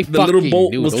knew. They fucking little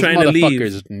bolt knew. was Those trying to leave.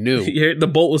 Motherfuckers knew. The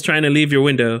bolt was trying to leave your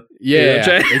window.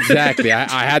 Yeah, exactly.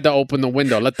 I had to open the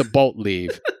window, let the bolt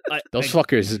leave. Those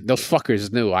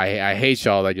fuckers knew. I hate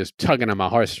y'all that just tugging on my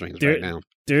heartstrings right now.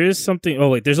 There is something. Oh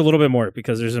wait, there's a little bit more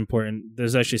because there's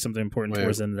actually something important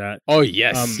towards the end of that. Oh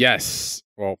yes, yes.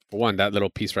 Well, for one, that little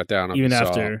piece right there. I don't know even if you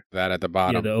after saw that at the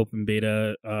bottom. The open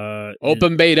beta.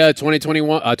 Open beta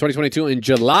 2022 in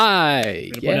July.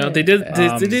 Yeah, they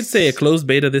did say a closed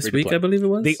beta this week. I believe it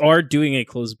was. They are doing a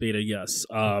closed beta. Yes.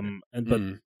 But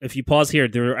if you pause here,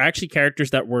 there are actually characters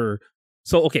that were.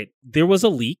 So, okay, there was a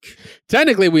leak.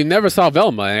 Technically, we never saw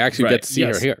Velma. I actually get to see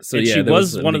her here. So she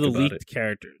was one of the leaked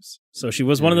characters. So she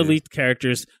was one of the leaked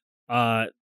characters.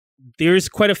 There's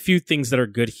quite a few things that are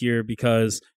good here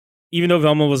because even though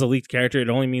Velma was a leaked character, it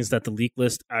only means that the leak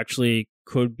list actually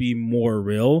could be more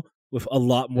real with a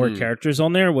lot more characters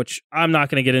on there, which I'm not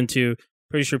going to get into.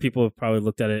 Pretty sure people have probably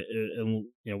looked at it, and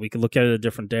we could look at it a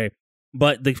different day.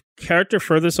 But the character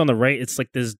furthest on the right, it's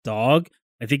like this dog.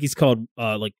 I think he's called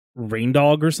like Rain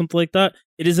Dog or something like that.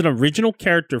 It is an original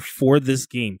character for this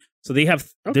game. So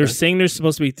they're saying there's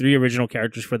supposed to be 3 original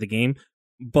characters for the game.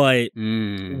 But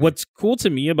what's cool to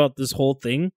me about this whole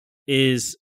thing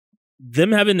is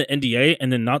them having the NDA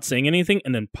and then not saying anything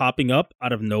and then popping up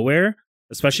out of nowhere,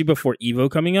 especially before Evo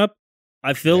coming up.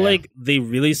 I feel like they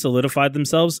really solidified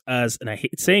themselves as, and I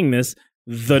hate saying this,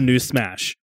 the new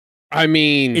Smash. I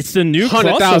mean, it's the new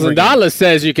 $100,000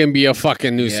 says you can be a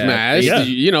fucking new Smash. Yeah.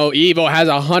 Evo has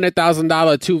a $100,000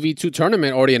 2v2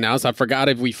 tournament already announced. I forgot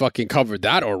if we fucking covered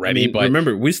that already. But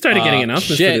remember, we started getting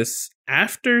announcements for this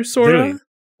after Sora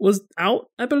was out,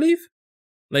 I believe.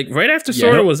 Like right after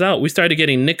Sora was out, we started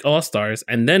getting Nick All Stars,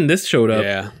 and then this showed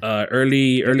up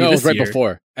early. No, it was right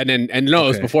before, it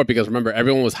was before because remember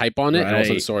everyone was hype on it, and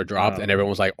also Sora dropped, and everyone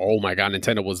was like, "Oh my god!"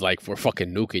 Nintendo was like, "We're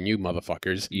fucking nuking you,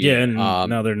 motherfuckers." Yeah, and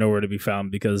now they're nowhere to be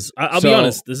found because I'll be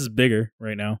honest, this is bigger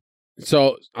right now.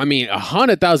 So I mean,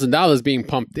 $100,000 being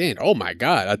pumped in. Oh my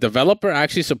god, a developer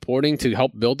actually supporting to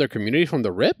help build their community from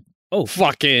the rip. Oh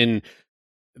fucking,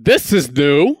 this is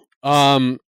new.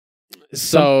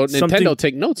 So Nintendo,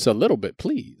 take notes a little bit,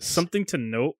 please. Something to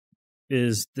note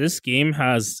is this game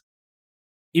has,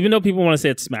 even though people want to say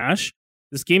it's Smash,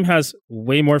 this game has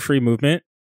way more free movement.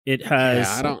 It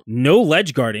has no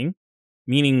ledge guarding,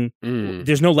 meaning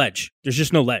there's no ledge. There's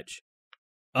just no ledge.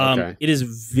 It is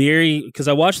very, because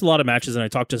I watched a lot of matches and I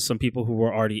talked to some people who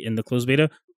were already in the closed beta.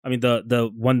 I mean, the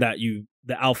one that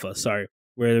the alpha,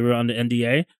 where they were on the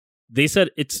NDA. They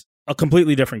said it's a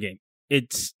completely different game.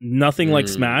 It's nothing like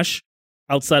Smash.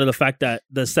 Outside of the fact that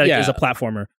the aesthetic is a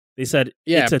platformer. They said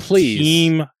it's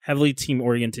a heavily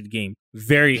team-oriented game.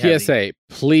 Very heavy. PSA,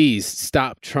 please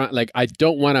stop trying. Like, I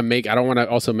don't want to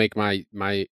also make my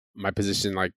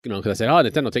position like, because I said, oh,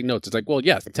 Nintendo, take notes. It's like, well,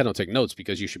 yes, Nintendo, take notes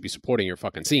because you should be supporting your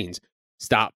fucking scenes.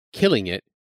 Stop killing it.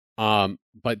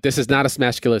 But this is not a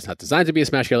Smash killer. It's not designed to be a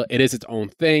Smash killer. It is its own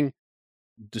thing.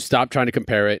 Just stop trying to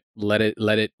compare it. Let it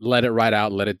ride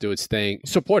out. Let it do its thing.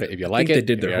 Support it if you like it.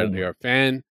 If you're a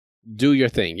fan. Do your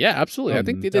thing. Yeah, absolutely. I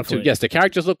think they did too. Yes, the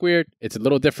characters look weird. It's a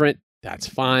little different. That's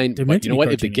fine. But you know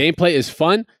what? If the gameplay is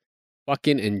fun,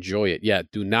 fucking enjoy it. Yeah,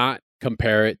 do not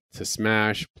compare it to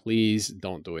Smash. Please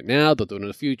don't do it now. Don't do it in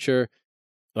the future.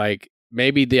 Like,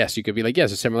 maybe, yes, you could be like,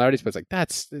 yes, there's similarities, but it's like,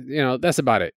 that's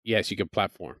about it. Yes, you could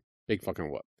platform. Big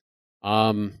fucking whoop.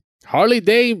 Harley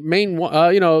Day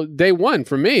day one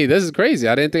for me. This is crazy.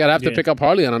 I didn't think I'd have to pick up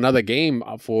Harley on another game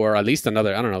for at least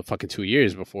another, I don't know, fucking 2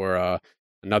 years before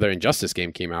another Injustice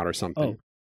game came out or something.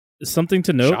 Something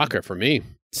to note. Shocker for me.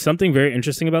 Something very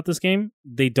interesting about this game.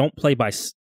 They don't play by,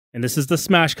 and this is the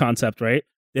Smash concept, right?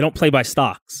 They don't play by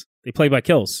stocks. They play by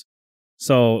kills.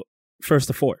 So first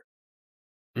to 4.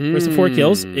 First to 4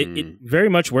 kills. It very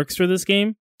much works for this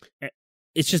game.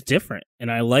 It's just different, and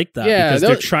I like that because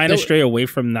they're trying to stray away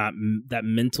from that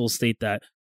mental state that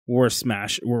we're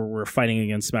fighting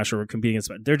against Smash or we're competing against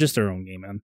Smash. They're just their own game,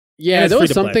 man. Yeah, there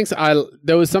was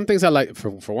some things I like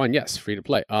for one, yes, free to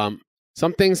play.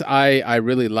 Some things I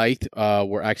really liked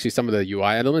were actually some of the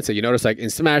UI elements. So you notice like in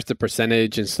Smash the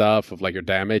percentage and stuff of like your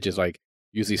damage is like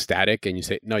usually static, and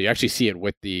you actually see it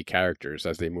with the characters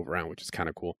as they move around, which is kind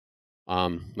of cool.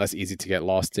 Less easy to get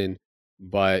lost in.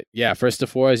 But yeah, first to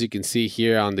 4, as you can see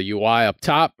here on the UI up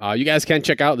top, you guys can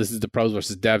check out. This is the pros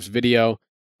versus devs video.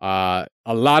 A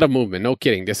lot of movement, no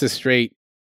kidding. This is straight.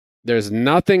 There's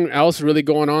nothing else really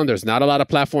going on. There's not a lot of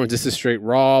platforms. This is straight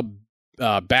raw,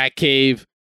 Batcave.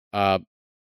 I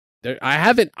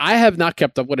have not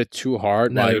kept up with it too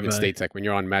hard. Well, even states like when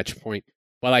you're on match point,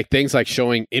 but like things like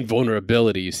showing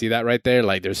invulnerability. You see that right there?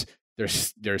 Like there's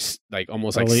like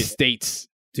almost like states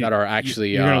that are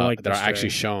actually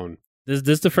shown. This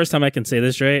is the first time I can say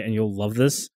this, Dre, and you'll love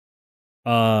this.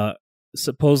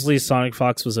 Supposedly Sonic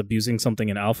Fox was abusing something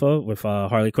in alpha with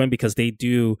Harley Quinn because they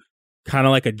do kind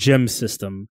of like a gem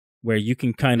system where you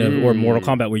can kind of, or Mortal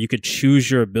Kombat, where you could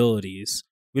choose your abilities.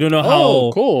 We don't know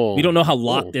how cool. We don't know how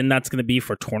locked in that's going to be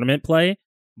for tournament play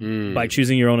by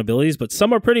choosing your own abilities, but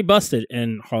some are pretty busted.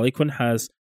 And Harley Quinn has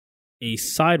a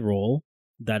side roll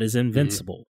that is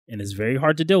invincible and is very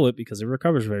hard to deal with because it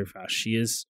recovers very fast. She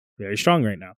is very strong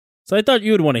right now. So I thought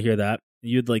you would want to hear that.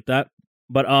 You'd like that.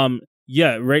 But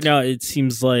yeah, right now it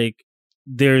seems like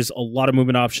there's a lot of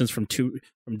movement options from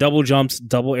double jumps,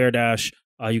 double air dash.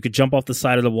 You could jump off the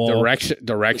side of the wall.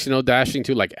 Directional dashing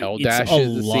too, like L dashes.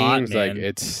 It seems like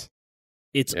it's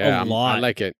a lot. I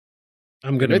like it.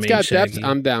 I'm gonna. If it's got depth,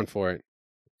 I'm down for it.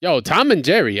 Yo, Tom and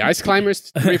Jerry, Ice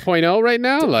Climbers 3.0 right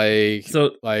now, or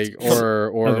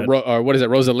what is it,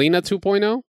 Rosalina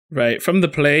 2.0? Right. From the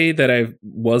play that I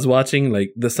was watching,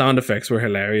 like the sound effects were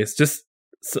hilarious. Just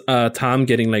Tom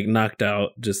getting like knocked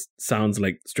out just sounds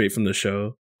like straight from the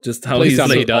show. Just how he's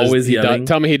like always yelling.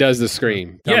 Tell me he does the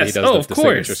scream. Yes. Of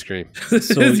course. Scream.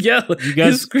 So his yell,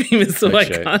 his scream is so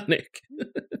iconic.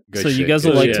 You guys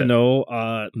would like to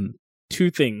know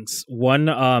two things. One,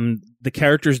 the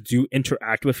characters do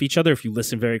interact with each other if you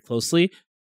listen very closely,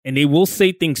 and they will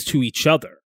say things to each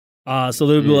other. So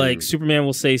they'll be like, Superman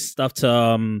will say stuff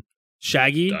to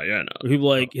Shaggy. Diana.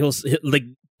 He'll like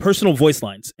personal voice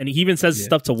lines, and he even says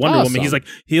stuff to Wonder Woman. He's like,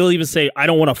 he'll even say, "I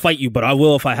don't want to fight you, but I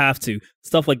will if I have to."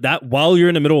 Stuff like that while you're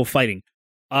in the middle of fighting.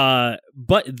 But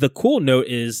the cool note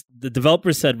is the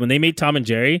developers said when they made Tom and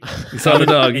Jerry, you saw the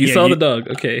dog. You saw the dog.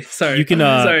 Okay, sorry. You can.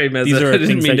 Sorry, Mezza. These are I didn't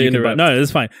things mean that to you can buy. interrupt. No,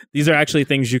 it's fine. These are actually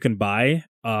things you can buy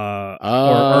or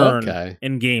earn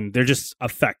in game. They're just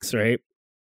effects, right?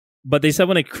 But they said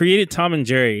when they created Tom and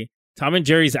Jerry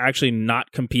is actually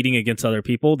not competing against other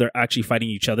people. They're actually fighting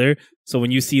each other. So when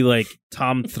you see like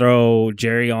Tom throw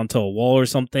Jerry onto a wall or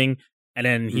something, and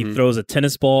then he throws a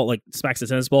tennis ball, like smacks a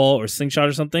tennis ball or slingshot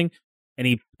or something, and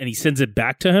he sends it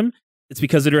back to him, it's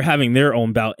because they're having their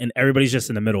own bout and everybody's just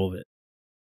in the middle of it.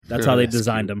 That's how they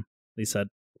designed them, they said.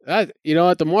 You know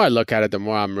what? The more I look at it, the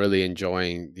more I'm really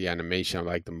enjoying the animation,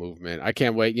 like the movement. I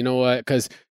can't wait. You know what? Because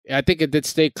I think it did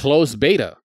stay closed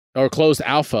beta or closed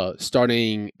alpha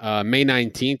starting May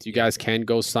 19th. You guys can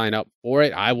go sign up for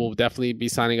it. I will definitely be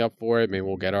signing up for it. Maybe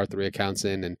we'll get our 3 accounts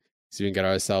in and see if we can get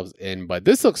ourselves in. But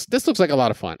this looks like a lot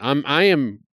of fun. I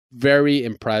am very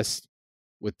impressed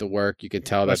with the work. You can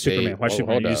tell that Superman. Watch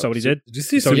Superman. You saw what he did? Did you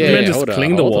see Superman just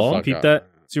cling the wall? Keep that.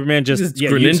 Superman just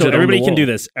so everybody can do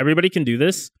this. Everybody can do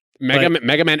this.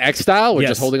 Mega Man X style, or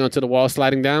just holding onto the wall,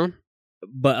 sliding down.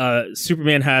 But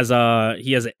Superman has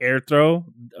he has an air throw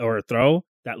or a throw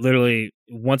that literally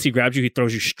once he grabs you, he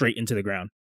throws you straight into the ground.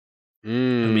 I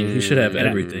mean, he should have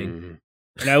everything.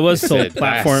 And I was so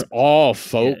platform. That's all,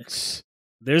 folks.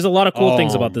 Yeah. There's a lot of cool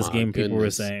things about this game. People were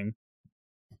saying,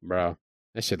 bro,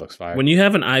 that shit looks fire. When you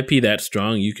have an IP that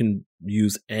strong, you can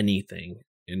use anything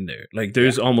in there. Like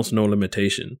there's almost no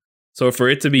limitation. So for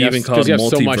it to be even called Multiversus,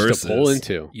 so much to pull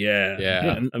into.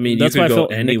 Yeah. I mean, you could go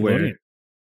anywhere.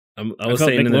 I was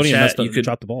saying in the chat, you could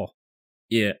drop the ball.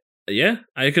 Yeah.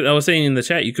 I was saying in the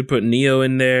chat, you could put Neo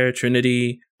in there,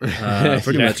 Trinity,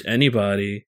 pretty much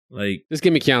anybody. Like, just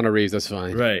give me Keanu Reeves. That's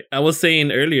fine. Right. I was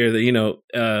saying earlier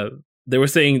that they were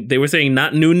saying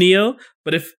not new Neo,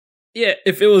 but if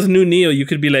it was new Neo, you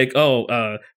could be like,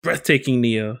 breathtaking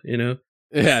Neo. You know.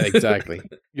 Yeah, exactly.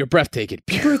 You're breathtaking.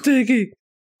 Breathtaking.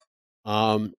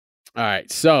 All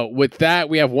right. So with that,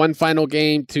 we have one final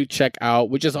game to check out,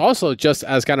 which is also just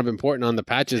as kind of important on the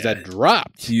patches that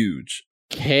dropped. Huge.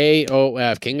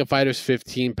 KOF, King of Fighters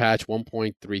 15 patch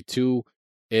 1.32.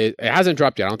 It hasn't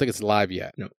dropped yet. I don't think it's live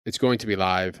yet. No. It's going to be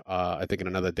live, I think, in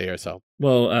another day or so.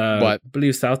 Well, I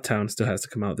believe Southtown still has to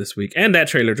come out this week. And that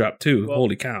trailer dropped too. Well,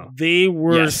 holy cow. They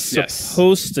were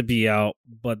supposed to be out,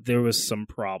 but there was some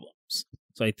problems.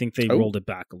 So I think they rolled it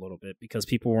back a little bit because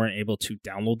people weren't able to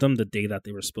download them the day that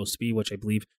they were supposed to be, which I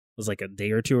believe was like a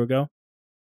day or two ago.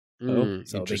 So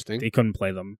interesting. They couldn't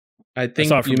play them. I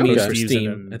think you mean for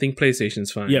Steam. I think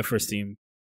PlayStation's fine. Yeah, for Steam.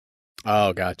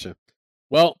 Oh, gotcha.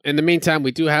 Well, in the meantime,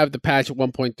 we do have the patch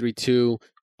 1.32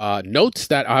 notes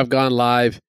that have gone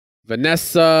live.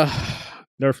 Vanessa,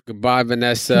 goodbye,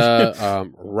 Vanessa.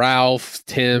 Ralph,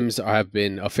 Tim's have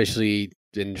been officially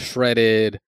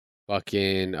shredded.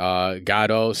 Fucking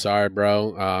Gato, sorry,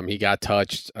 bro. He got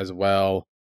touched as well.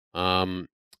 Who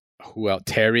else?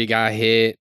 Terry got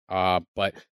hit.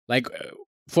 But like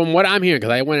from what I'm hearing,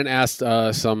 because I went and asked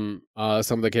some of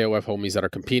the KOF homies that are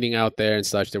competing out there and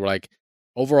such, they were like,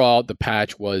 overall, the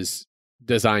patch was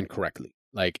designed correctly.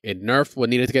 Like it nerfed what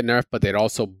needed to get nerfed, but they'd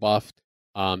also buffed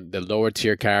the lower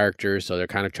tier characters, so they're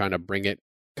kind of trying to bring it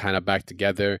kind of back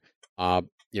together.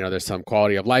 There's some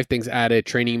quality of life things added,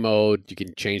 training mode. You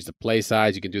can change the play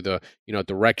size. You can do the,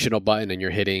 directional button and you're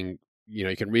hitting,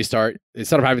 you can restart.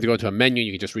 Instead of having to go to a menu,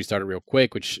 you can just restart it real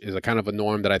quick, which is a kind of a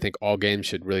norm that I think all games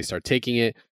should really start taking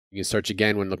it. You can search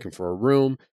again when looking for a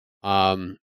room,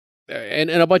 and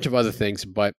a bunch of other things.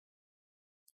 But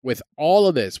with all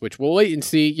of this, which we'll wait and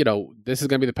see, this is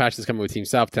going to be the patch that's coming with Team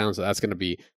Southtown. So that's going to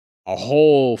be a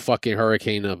whole fucking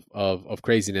hurricane of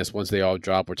craziness once they all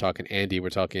drop. We're talking Andy. We're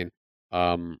talking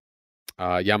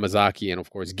Yamazaki, and of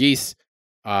course Geese.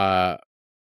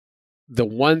 The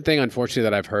one thing, unfortunately,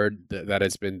 that I've heard that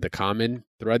has been the common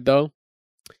thread, though,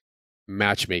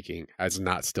 matchmaking has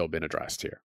not still been addressed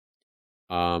here.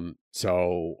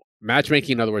 So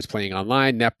matchmaking, in other words, playing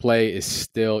online, net play is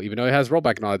still, even though it has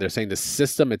rollback and all that, they're saying the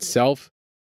system itself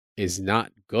is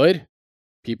not good.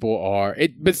 People are,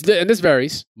 and this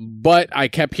varies, but I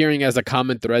kept hearing as a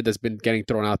common thread that's been getting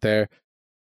thrown out there,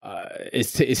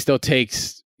 it still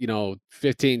takes,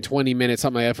 15, 20 minutes,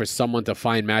 something like that, for someone to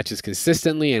find matches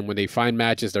consistently. And when they find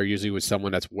matches, they're usually with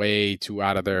someone that's way too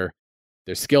out of their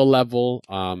skill level.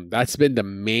 That's been the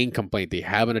main complaint. They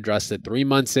haven't addressed it 3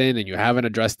 months in, and you haven't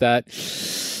addressed that.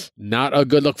 Not a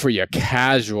good look for your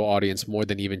casual audience more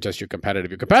than even just your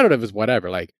competitive. Your competitive is whatever.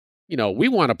 Like, we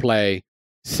want to play,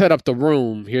 set up the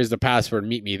room, here's the password,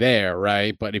 meet me there,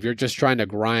 right? But if you're just trying to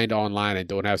grind online and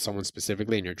don't have someone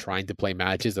specifically, and you're trying to play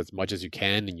matches as much as you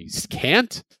can and you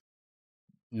can't,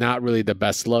 not really the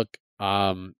best look.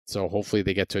 So hopefully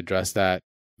they get to address that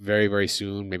very, very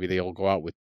soon. Maybe they'll go out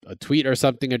with a tweet or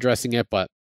something addressing it. But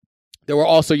there were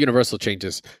also universal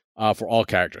changes for all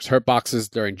characters. Hurt boxes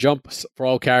during jumps for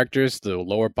all characters. The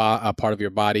lower part of your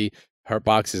body hurt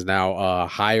box is now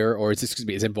higher, or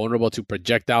is invulnerable to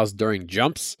projectiles during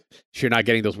jumps. So you're not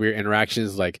getting those weird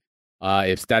interactions like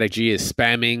if Static G is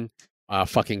spamming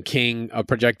fucking king of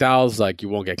projectiles, like you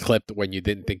won't get clipped when you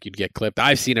didn't think you'd get clipped.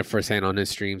 I've seen it firsthand on his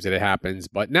streams that it happens,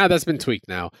 but now that's been tweaked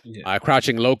now. Yeah.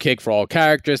 Crouching low kick for all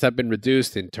characters have been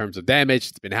reduced in terms of damage.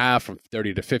 It's been half from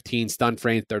 30 to 15, stun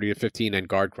frame 30 to 15, and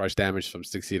guard crush damage from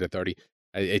 60 to 30.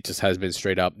 It just has been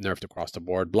straight up nerfed across the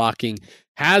board. Blocking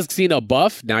has seen a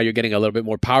buff. Now you're getting a little bit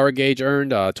more power gauge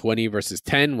earned, 20 versus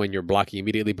 10 when you're blocking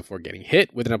immediately before getting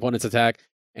hit with an opponent's attack,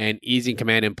 and easing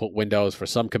command input windows for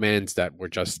some commands that were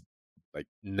just like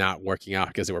not working out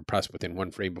because they were pressed within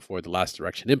 1 frame before the last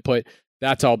direction input.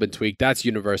 That's all been tweaked. That's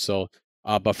universal.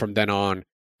 But from then on,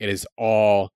 it is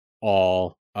all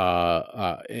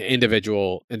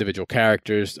individual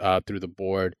characters through the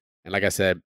board. And like I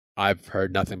said, I've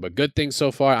heard nothing but good things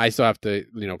so far. I still have to,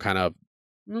 I'm gonna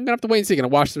have to wait and see. Gonna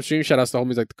watch some streams. Shout outs to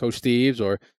homies like the Coach Steves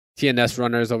or TNS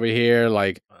runners over here,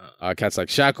 like cats like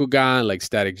Shakugan, like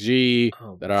Static G,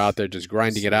 that are out there just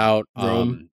grinding it out.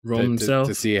 Rome himself.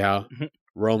 To see how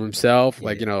Rome himself,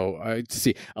 to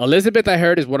see. Elizabeth, I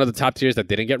heard, is one of the top tiers that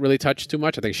didn't get really touched too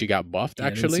much. I think she got buffed, actually.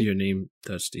 I didn't see your name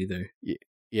touched either.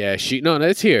 Yeah,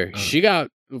 it's here. She got,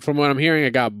 from what I'm hearing,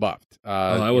 it got buffed.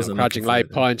 I wasn't Crouching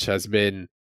Light Punch has been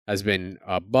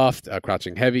buffed.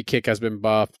 Crouching Heavy Kick has been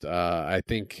buffed. I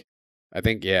think,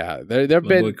 yeah. There've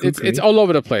been, it's all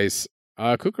over the place.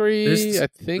 Kukuri, I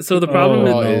think. So the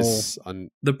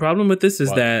problem with this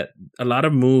is that a lot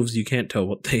of moves you can't tell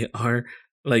what they are.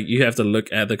 Like you have to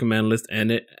look at the command list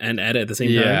and add it at the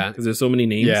same time because there's so many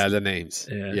names. Yeah, the names.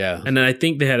 Yeah. And then I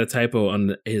think they had a typo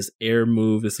on his air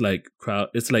move. It's like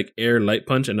air light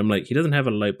punch, and I'm like, he doesn't have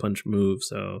a light punch move,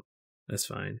 so that's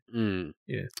fine.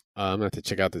 Yeah. I'm gonna have to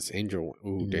check out this Angel.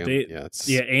 Ooh, damn.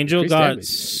 Angel got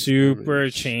super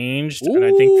changed, and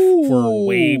I think for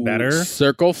way better.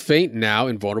 Circle Feint now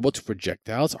invulnerable to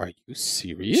projectiles. Are you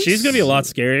serious? She's gonna be a lot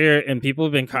scarier, and people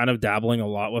have been kind of dabbling a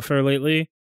lot with her lately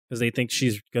because they think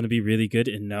she's gonna be really good,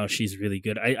 and now she's really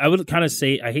good. I would kind of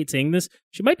say, I hate saying this,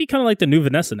 she might be kind of like the new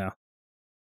Vanessa now.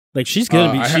 Like she's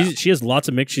gonna be. She has lots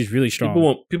of mix. She's really strong.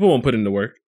 People won't put in the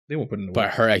work. They won't put in the work.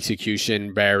 But her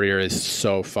execution barrier is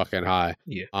so fucking high.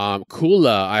 Yeah.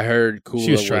 Kula, I heard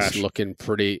Kula was looking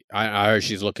pretty. I heard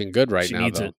she's looking good right now,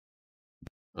 though.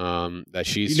 That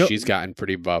she's gotten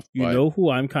pretty buff. You know who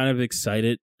I'm kind of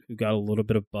excited, who got a little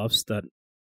bit of buffs that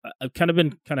I've kind of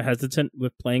been hesitant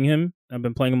with playing him. I've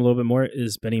been playing him a little bit more,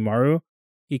 is Benny Maru.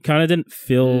 He kind of didn't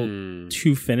feel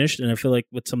too finished, and I feel like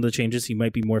with some of the changes, he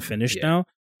might be more finished now.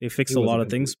 They fixed a lot of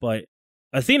things, but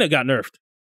Athena got nerfed.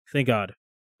 Thank God.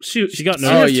 She got nerfed. She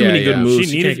has too many good moves.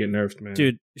 She can't get nerfed, man.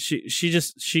 Dude, she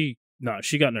got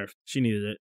nerfed. She needed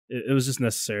it. It was just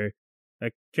necessary.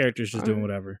 That character's just doing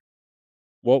whatever.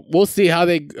 Well, we'll see how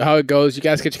it goes. You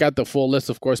guys can check out the full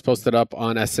list, of course, posted up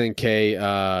on SNK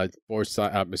 -corp.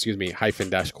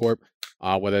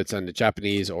 Whether it's in the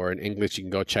Japanese or in English, you can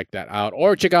go check that out,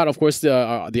 or check out, of course,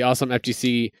 the awesome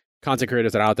FGC content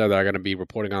creators that are out there that are going to be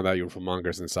reporting on that,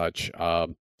 UFO and such.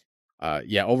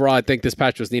 Overall, I think this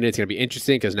patch was needed. It's going to be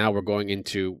interesting because now we're going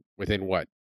into within what's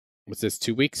this,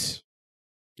 2 weeks?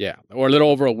 Yeah, or a little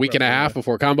over a week and a half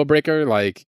before Combo Breaker.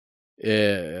 Let's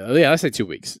say 2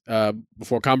 weeks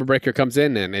before Combo Breaker comes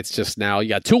in, and it's just now you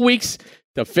got 2 weeks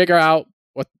to figure out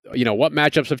what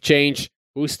matchups have changed,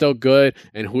 who's still good,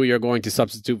 and who you're going to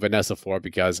substitute Vanessa for,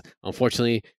 because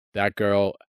unfortunately that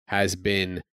girl has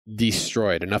been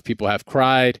destroyed. Enough people have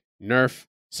cried. Nerf.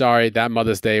 Sorry, that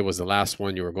Mother's Day was the last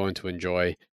one you were going to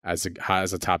enjoy as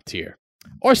a top tier.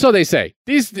 Or so they say.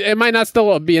 It might not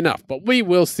still be enough, but we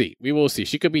will see. We will see.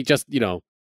 She could be just,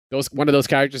 one of those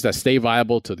characters that stay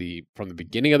viable from the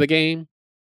beginning of the game,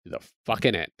 to the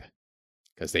fucking end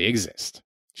because they exist.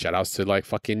 Shout outs to like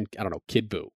fucking, I don't know, Kid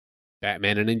Buu,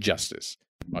 Batman and Injustice,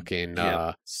 fucking,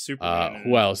 Superman.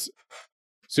 who else?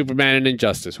 Superman and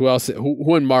Injustice. Who else?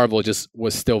 Who in Marvel just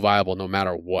was still viable no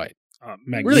matter what?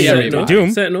 Really, everybody.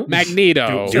 Doom. Sentinel.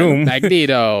 Magneto, Doom.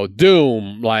 Magneto,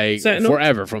 Doom, like Sentinel.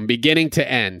 forever from beginning to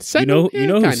end. You Sentinel,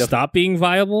 know who kind of. stopped being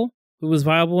viable? Who was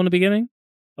viable in the beginning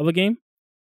of a game?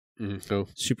 Who?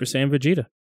 Super Saiyan Vegeta.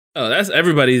 Oh, that's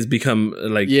everybody's become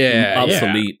like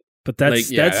obsolete. But that's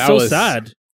Like, that so was-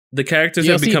 sad. The characters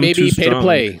DLC, have become baby, too pay strong. to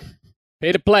play.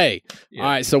 Pay to play. Yeah. All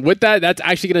right. So with that, that's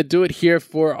actually going to do it here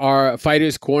for our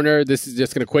Fighters Corner. This is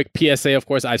just going to quick PSA. Of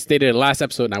course, I've stated it last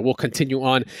episode, and I will continue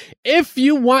on. If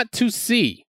you want to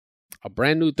see a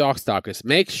brand new Darkstalkers,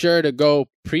 make sure to go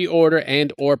pre-order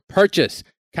and or purchase.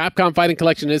 Capcom Fighting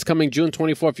Collection is coming June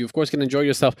 24th. You, of course, can enjoy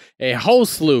yourself a whole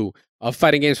slew of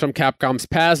fighting games from Capcom's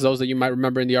past. Those that you might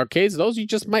remember in the arcades. Those you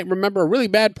just might remember a really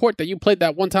bad port that you played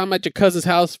that one time at your cousin's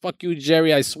house. Fuck you,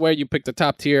 Jerry. I swear you picked the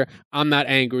top tier. I'm not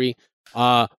angry.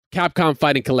 Capcom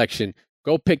Fighting Collection.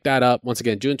 Go pick that up. Once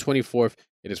again, June 24th.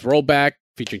 It is rollback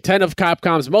featuring 10 of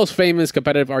Capcom's most famous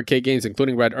competitive arcade games,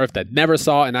 including Red Earth, that never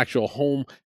saw an actual home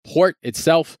port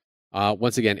itself.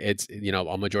 Once again, it's,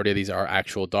 a majority of these are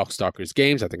actual Darkstalkers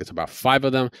games. I think it's about 5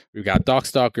 of them. We've got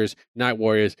Darkstalkers, Night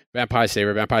Warriors, Vampire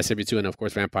Savior 2, and of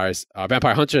course Vampire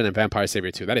Hunter, and then Vampire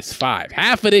Savior 2. That is 5.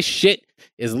 Half of this shit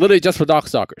is literally just for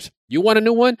Darkstalkers. You want a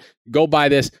new one? Go buy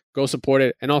this. Go support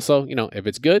it. And also, if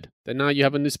it's good, then now you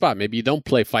have a new spot. Maybe you don't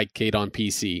play Fightcade on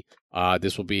PC.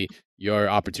 This will be your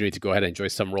opportunity to go ahead and enjoy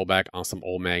some rollback on some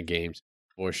old man games.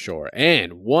 For sure.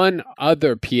 And one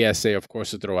other PSA, of course,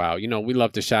 to throw out. We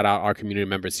love to shout out our community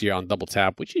members here on Double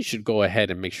Tap, which you should go ahead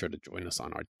and make sure to join us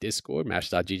on our Discord,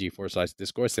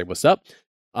 mash.gg/Discord. Say what's up.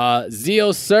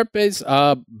 Zio Serp's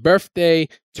birthday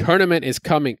tournament is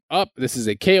coming up. This is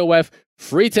a KOF,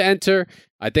 free to enter.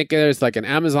 I think there's like an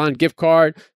Amazon gift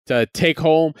card to take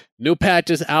home. New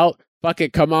patches out. Fuck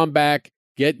it, come on back.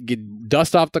 Get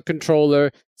dust off the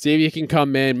controller. See if you can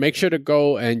come in. Make sure to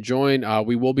go and join.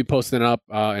 We will be posting it up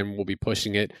and we'll be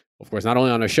pushing it, of course, not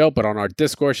only on our show, but on our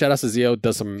Discord. Shout out to Zio.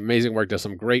 Does some amazing work. Does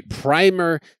some great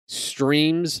primer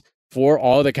streams for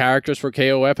all the characters for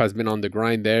KOF. Has been on the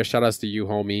grind there. Shout outs to you,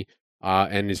 homie.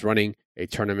 And is running a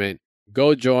tournament.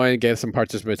 Go join. Get some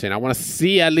participants in. I want to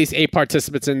see at least 8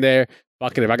 participants in there.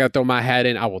 Fuck it. If I got to throw my hat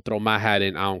in, I will throw my hat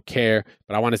in. I don't care.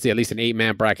 But I want to see at least an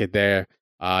 8-man bracket there.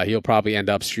 He'll probably end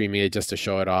up streaming it just to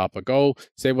show it off. But go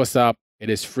say what's up. It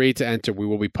is free to enter. We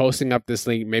will be posting up this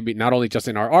link, maybe not only just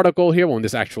in our article here when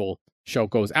this actual show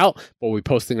goes out, but we'll be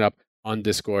posting it up on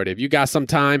Discord. If you got some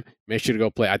time, make sure to go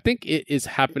play. I think it is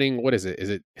happening. What is it? Is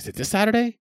it this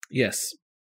Saturday? Yes.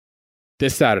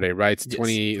 This Saturday, right? It's Yes,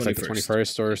 20. It's like the 21st.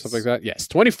 21st or something like that. Yes,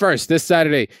 21st. This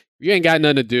Saturday. If you ain't got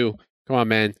nothing to do, come on,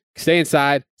 man. Stay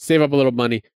inside. Save up a little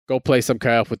money. Go play some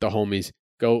KOF with the homies.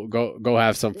 Go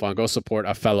have some fun. Go support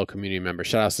a fellow community member.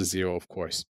 Shout out to Zero, of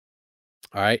course.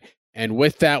 All right. And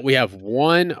with that, we have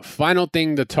one final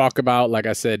thing to talk about. Like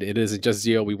I said, it isn't just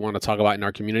Zero we want to talk about in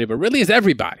our community, but really it's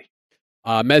everybody.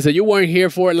 Meza, you weren't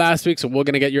here for it last week, so we're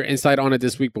going to get your insight on it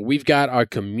this week, but we've got our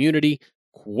community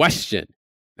question.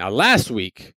 Now, last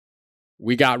week,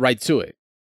 we got right to it.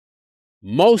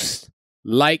 Most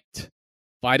liked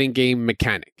fighting game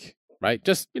mechanic, right?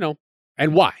 Just,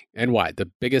 and why? And why? The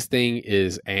biggest thing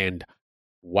is and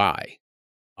why.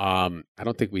 I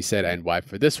don't think we said and why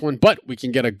for this one, but we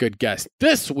can get a good guess.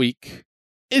 This week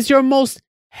is your most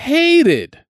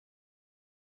hated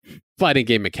fighting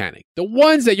game mechanic. The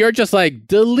ones that you're just like,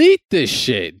 delete this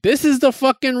shit. This is the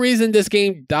fucking reason this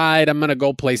game died. I'm going to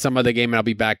go play some other game and I'll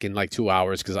be back in like 2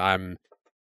 hours because I'm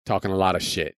talking a lot of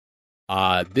shit.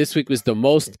 This week was the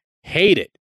most hated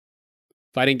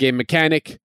fighting game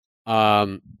mechanic.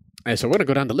 And so we're gonna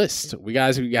go down the list. We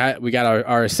got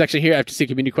our section here, FTC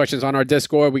community questions on our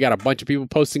Discord. We got a bunch of people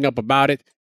posting up about it,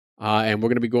 and we're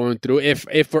gonna be going through.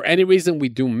 If for any reason we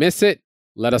do miss it,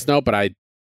 let us know. But I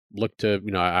look to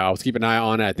I'll keep an eye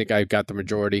on it. I think I got the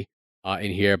majority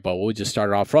in here, but we'll just start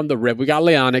it off from the rip. We got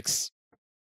Leonix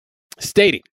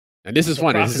stating, and this is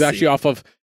funny. This is actually off of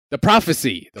the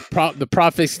prophecy. The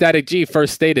prophet Static G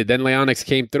first stated. Then Leonix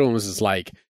came through and was just like,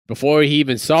 before he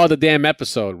even saw the damn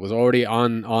episode, was already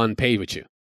on page with you.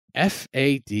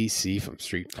 FADC from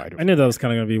Street Fighter. I knew that was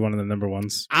kind of going to be one of the number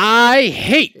ones. I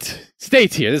hate,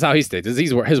 states here, this is how he states, this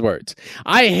is his words.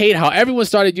 I hate how everyone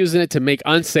started using it to make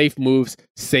unsafe moves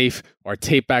safe or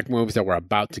tape back moves that were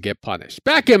about to get punished.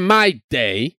 Back in my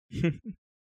day,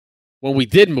 when we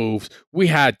did moves, we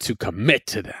had to commit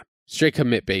to them. Straight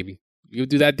commit, baby. You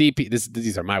do that DP.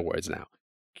 These are my words now.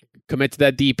 Commit to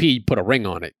that DP, you put a ring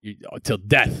on it till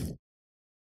death.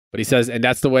 But he says, and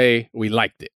that's the way we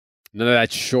liked it. None of that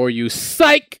Shoryu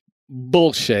psych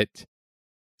bullshit.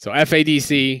 So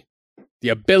FADC, the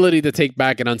ability to take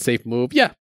back an unsafe move.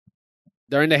 Yeah.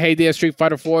 During the heyday of Street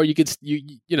Fighter 4, you could,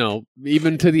 you know,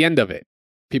 even to the end of it,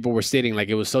 people were stating like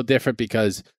it was so different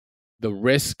because the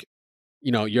risk,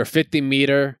 you know, your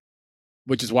 50-meter,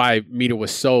 which is why meter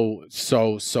was so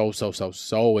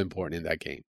important in that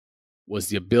game, was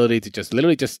the ability to just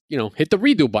literally just, you know, hit the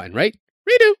redo button, right?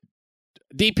 Redo.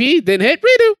 DP, then hit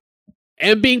redo.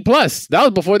 And being plus. That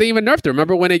was before they even nerfed it.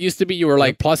 Remember when it used to be you were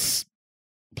like plus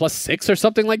 6 or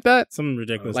something like that? Something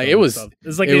ridiculous. Like it was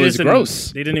like it was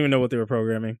gross. They didn't even know what they were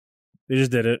programming. They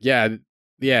just did it. Yeah,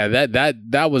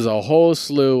 that was a whole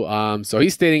slew. So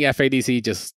he's stating FADC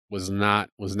just was not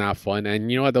fun.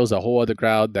 And you know what? There was a whole other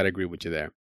crowd that agreed with you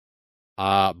there.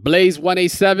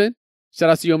 Blaze187. Shout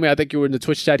out to you, I think you were in the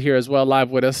Twitch chat here as well, live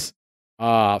with us.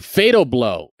 Fatal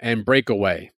Blow and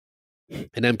Breakaway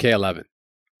and MK11.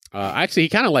 Actually,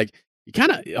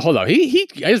 hold on. I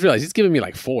just realized he's giving me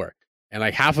like 4. And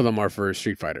like half of them are for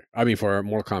Street Fighter. I mean, for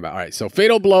Mortal Kombat. All right. So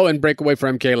Fatal Blow and Breakaway for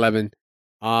MK11.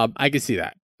 I can see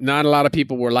that. Not a lot of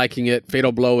people were liking it.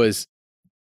 Fatal Blow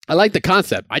I like the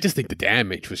concept. I just think the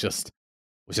damage was just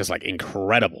like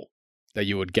incredible that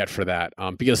you would get for that.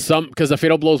 Because the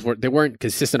Fatal Blows weren't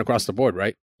consistent across the board,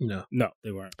 right? No,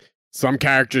 they weren't. Some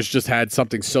characters just had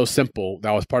something so simple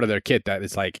that was part of their kit that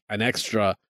it's like an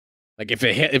extra. Like if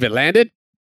it landed,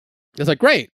 it's like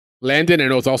great. Landed,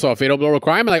 and it was also a Fatal Blow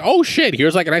requirement. Like, oh shit,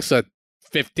 here's like an extra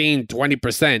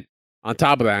 15-20% on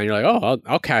top of that. And you're like, oh,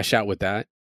 I'll cash out with that.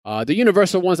 The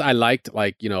universal ones I liked,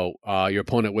 like, you know, your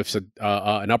opponent whiffs an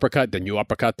uppercut, then you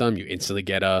uppercut them, you instantly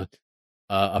get a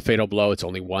Fatal Blow. It's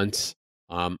only once.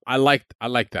 I liked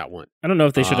that one. I don't know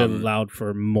if they should have allowed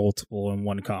for multiple in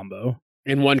one combo.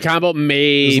 In one combo,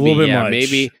 maybe. A little bit much.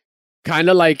 Maybe.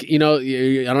 Kind of like, you know,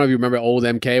 I don't know if you remember old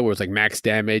MK where it's like max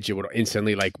damage. It would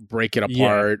instantly like break it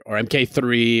apart. Or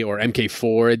MK3 or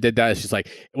MK4. It did that. It's just like,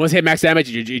 once it hit max damage,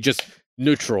 you just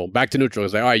neutral. Back to neutral.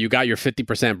 It's like, all right, you got your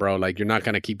 50%, bro. Like, you're not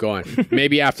going to keep going.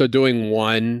 Maybe after doing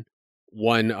one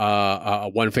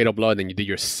Fatal Blow, and then you did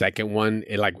your second one,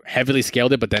 it like heavily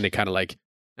scaled it, but then it kind of like,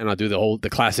 and I'll do the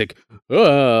classic,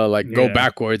 go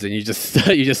backwards, and you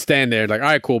just stand there like, all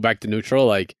right, cool, back to neutral.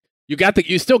 Like,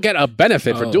 you still get a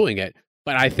benefit for doing it,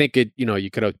 but I think you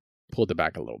could have pulled it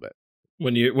back a little bit.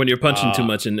 When you're punching too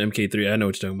much in MK3, I know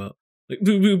what you're talking about. Like,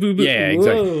 boo, boo, boo, boo. Yeah,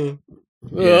 exactly.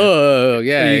 Yeah. Oh,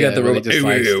 yeah. You got the robot.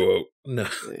 No.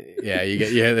 Yeah, you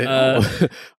get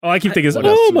I keep thinking,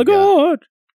 oh my god.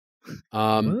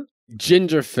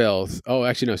 Ginger Filth. Oh,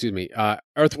 actually, no, excuse me.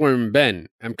 Earthworm Ben,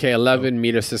 MK11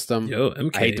 meter system. Yo,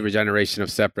 MK. I hate the regeneration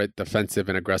of separate defensive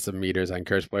and aggressive meters. I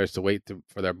encourage players to wait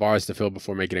for their bars to fill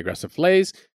before making aggressive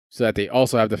plays so that they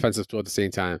also have defensive tool at the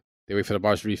same time. They wait for the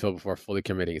bars to refill before fully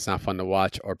committing. It's not fun to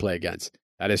watch or play against.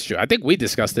 That is true. I think we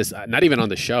discussed this, not even on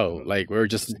the show. Like, we were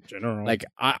just, like,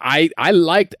 I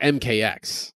liked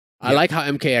MKX. I like how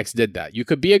MKX did that. You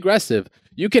could be aggressive.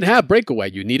 You can have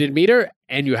breakaway. You needed meter,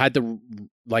 and you had to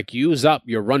like use up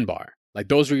your run bar. Like,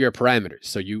 those were your parameters.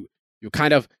 So you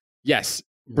kind of, yes,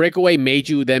 breakaway made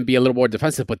you then be a little more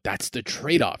defensive, but that's the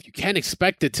trade-off. You can't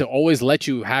expect it to always let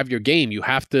you have your game. You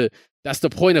have to, that's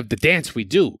the point of the dance we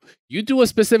do. You do a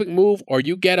specific move, or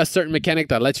you get a certain mechanic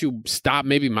that lets you stop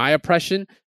maybe my oppression.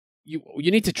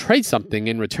 You need to trade something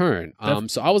in return.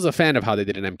 So I was a fan of how they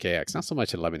did an MKX. Not so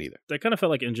much in 11 either. That kind of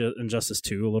felt like Injustice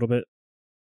 2 a little bit.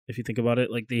 If you think about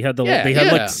it, like they had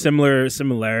like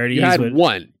similarities. You had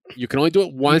one. You can only do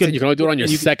it once, and you can only do it on your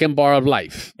second bar of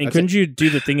life. And couldn't you do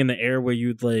the thing in the air where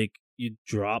you'd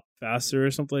drop faster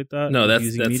or something like that? No, that's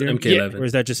MK11. Or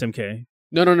is that just MK?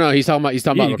 No. He's talking about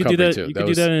recovery too. You could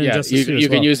do that in Injustice 2 you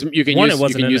can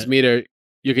use meter.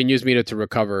 You can use meter to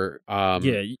recover. But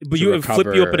you would flip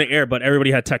you up in the air, but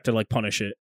everybody had tech to like punish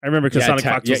it. I remember because Sonic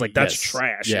Fox was like, "That's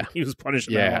trash." Yeah, he was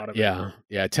punishing a lot of it.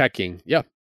 Yeah, teching. Yeah,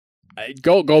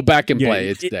 go back and play.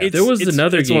 It's there. There was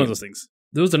another game. One of those things.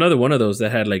 There was another one of those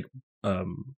that had like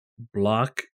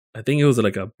block. I think it was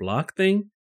like a block thing,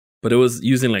 but it was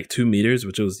using like 2 meters,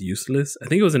 which was useless. I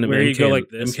think it was in where you go like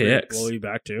this, MKX. Blow you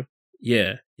back to.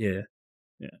 Yeah.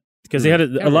 Because they had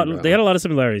a lot. They had a lot of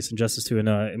similarities in Justice 2 and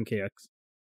MKX.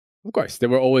 Of course, there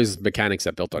were always mechanics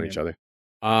that built on each other.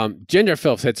 Ginger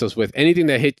Filth hits us with anything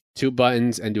that hit 2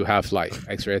 buttons and do half-life,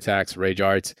 X-ray attacks, rage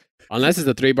arts. Unless it's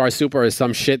a 3-bar super or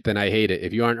some shit, then I hate it.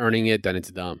 If you aren't earning it, then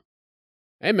it's dumb.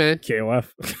 Hey man,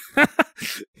 KOF.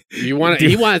 He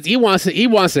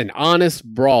wants an honest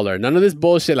brawler. None of this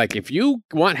bullshit. Like, if you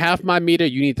want half my meter,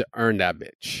 you need to earn that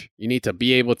bitch. You need to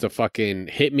be able to fucking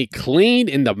hit me clean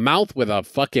in the mouth with a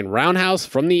fucking roundhouse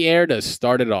from the air to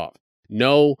start it off.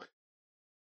 No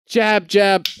jab,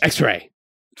 jab, X-ray,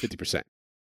 50%,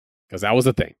 because that was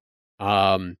the thing.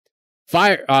 Fireshin,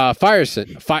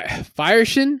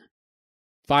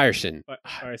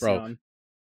 bro.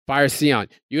 Fire Sion.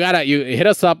 You hit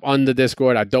us up on the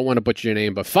Discord. I don't want to butcher your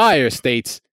name, but Fire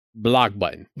states block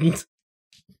button.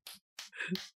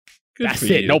 That's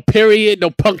it. No period, no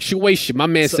punctuation. My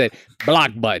man said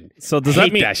block button. So does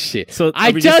that mean that shit? So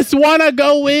I just want to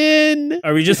go in.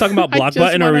 Are we just talking about block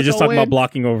button, or are we just talking about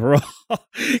blocking overall?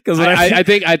 Because I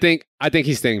think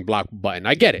he's saying block button.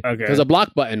 I get it. Okay. Because a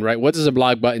block button, right? What does a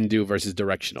block button do versus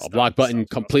directional? A block button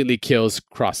completely kills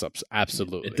cross-ups.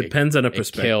 Absolutely. It depends on a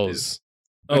perspective. It kills.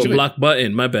 Oh, block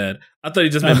button. My bad. I thought you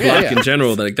just meant block in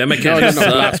general. Like that mechanic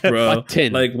sucks, bro.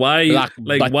 Button. Like why? Block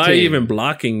why are you even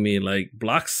blocking me? Like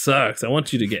block sucks. I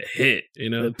want you to get hit. You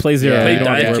know, play zero. Yeah, You play don't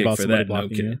have to dive worry kick about for somebody that. No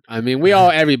blocking you. kidding. I mean,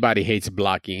 everybody hates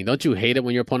blocking. Don't you hate it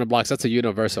when your opponent blocks? That's a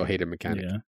universal hated mechanic.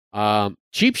 Yeah.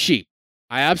 Cheap sheep.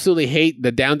 I absolutely hate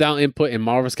the down input in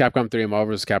Marvel vs. Capcom 3 and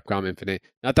Marvel vs. Capcom Infinite.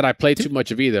 Not that I played too much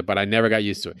of either, but I never got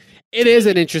used to it. It is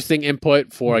an interesting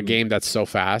input for a game that's so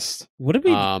fast. What did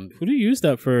we? Who do you use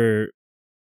that for?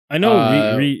 I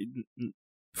know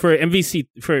for MVC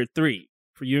for 3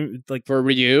 for you like for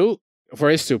Ryu for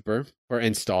his super for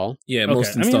install. Yeah,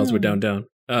 most installs were down.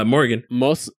 Morgan.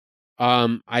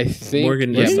 I think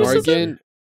Morgan. Yeah, Yes. Morgan.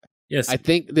 Yes. I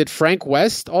think did Frank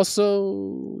West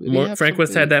also? Frank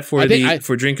West had that for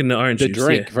for drinking the orange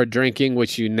juice. For drinking,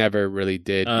 which you never really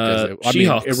did.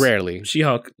 She-Hulk. Rarely.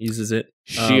 She-Hulk uses it.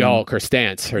 She-Hulk, her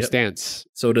stance.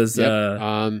 So does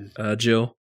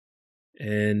Jill.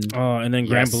 And then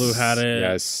Grand Blue had it.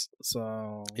 Yes.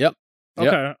 So Yep.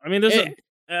 Okay. I mean,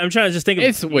 I'm trying to just think of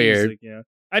it's weird. Yeah.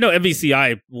 I know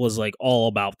MVCI was like all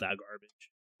about that garbage.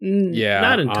 Yeah.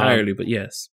 Not entirely, but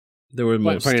yes. There were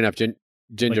most. Funny enough,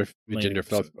 Ginger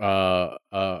Phil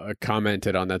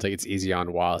commented on that. It's like it's easy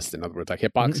on Wallace. In other words, like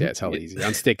hitbox, yeah, it's hella easy.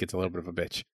 On stick, it's a little bit of a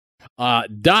bitch.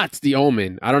 Dots the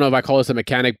Omen. I don't know if I call this a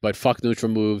mechanic, but fuck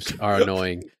neutral moves are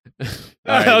annoying.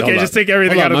 Right, okay, just take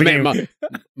everything out of the game.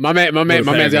 My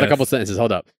man's got a couple sentences.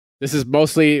 Hold up. This is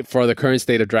mostly for the current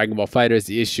state of Dragon Ball FighterZ.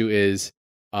 The issue is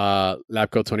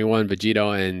Labco 21,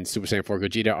 Vegito, and Super Saiyan 4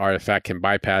 Gogeta artifact can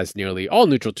bypass nearly all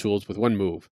neutral tools with one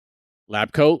move.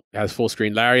 Labcoat has full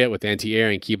screen lariat with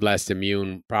anti-air and key blast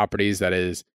immune properties. That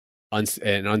is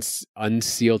an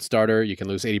unsealed starter. You can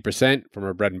lose 80% from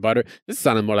her bread and butter. This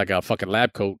sounded more like a fucking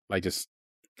Labcoat, like just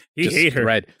hate her.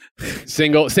 Red.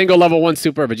 Single level 1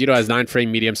 super. Vegito has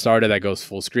 9-frame medium starter that goes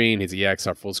full screen. His EX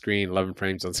are full screen, 11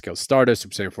 frames unscaled starter.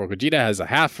 Super Saiyan 4 Gogeta has a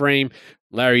half frame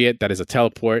lariat that is a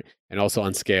teleport and also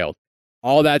unscaled.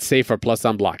 All that safe for plus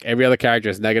on block. Every other character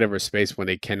is negative or space when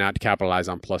they cannot capitalize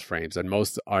on plus frames, and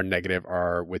most are negative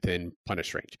or within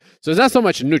punish range. So it's not so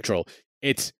much neutral.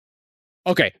 It's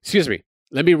okay. Excuse me.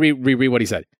 Let me reread what he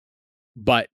said.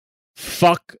 But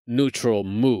fuck neutral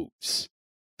moves.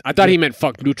 I thought he meant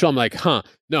fuck neutral. I'm like,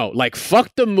 no, like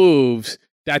fuck the moves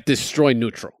that destroy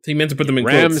neutral. He meant to put them in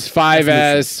Rams quotes.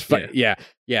 5S.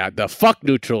 Yeah. The fuck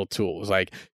neutral tools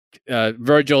like.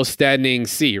 Virgil standing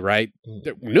C, right?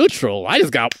 Neutral. I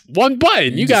just got one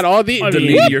button. You got all the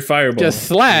delete your fireball. Just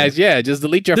slash, just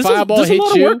delete your there's fireball. There's hit a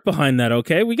lot you. of work behind that.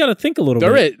 Okay, we got to think a little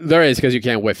bit. There is because you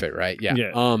can't whiff it, right?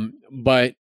 Yeah.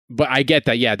 But I get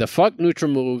that. Yeah, the fuck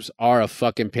neutral moves are a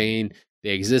fucking pain.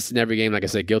 They exist in every game. Like I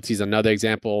said, Guilty's another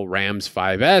example. Rams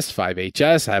 5S,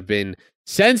 5HS have been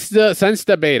since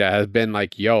the beta has been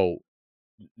like, yo,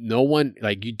 no one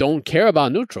like you don't care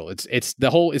about neutral. It's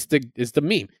the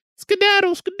meme.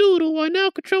 Skedaddle, skadoodle, I now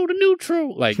control the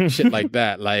neutral. Like shit like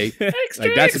that. Like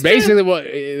that's basically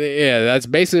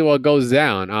what goes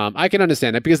down. I can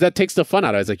understand that because that takes the fun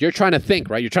out of it. It's like you're trying to think,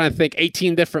 right? You're trying to think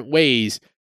 18 different ways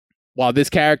while this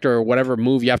character or whatever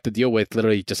move you have to deal with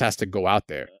literally just has to go out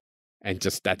there. And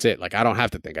just that's it. Like I don't have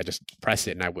to think. I just press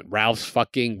it. And I would Ralph's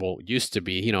used to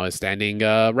be, a standing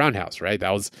roundhouse, right?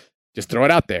 That was just throw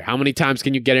it out there. How many times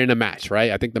can you get in a match, right?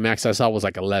 I think the max I saw was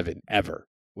like 11 ever.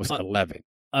 Was 11.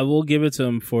 I will give it to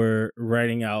him for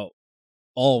writing out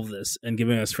all of this and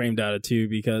giving us frame data too,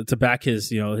 because to back his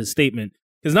statement.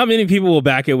 Because not many people will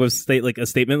back it with a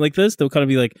statement like this. They'll kind of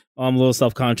be like, "Oh, I'm a little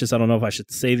self-conscious. I don't know if I should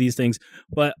say these things."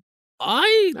 But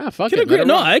I can agree.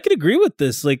 No, I can agree with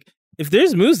this. Like, if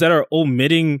there's moves that are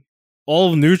omitting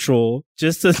all neutral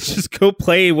just to go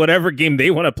play whatever game they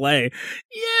want to play,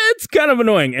 it's kind of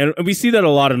annoying, and we see that a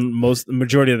lot in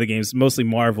majority of the games, mostly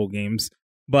Marvel games.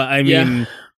 But I mean.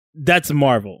 That's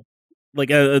Marvel, like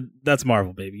that's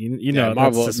Marvel, baby. You know,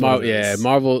 Marvel.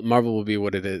 Marvel will be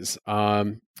what it is.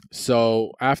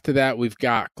 So after that, we've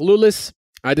got Clueless.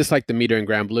 I just like the meter in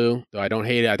Grand Blue, though I don't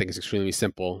hate it. I think it's extremely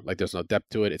simple. Like there's no depth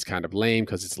to it. It's kind of lame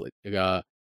because it's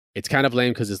It's kind of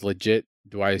lame because it's legit.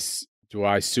 Do I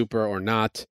super or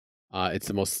not? It's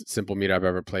the most simple meter I've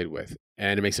ever played with,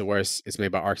 and it makes it worse. It's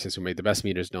made by Arxis, who made the best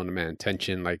meters known to man.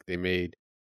 Tension, like they made,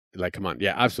 like come on,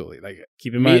 yeah, absolutely. Like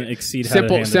keep in mind, Exceed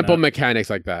simple mechanics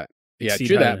like that. Exceed yeah,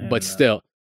 true that,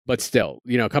 but still,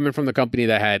 you know, coming from the company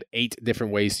that had 8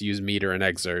 different ways to use meter and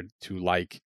exert to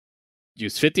like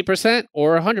use 50%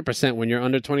 or 100% when you're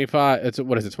under 25. It's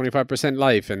what is it, 25%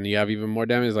 life, and you have even more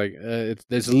damage. Like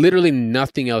there's literally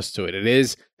nothing else to it. It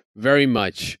is very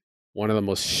much one of the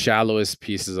most shallowest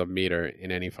pieces of meter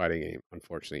in any fighting game.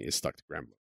 Unfortunately, is stuck to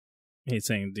Granblue. He's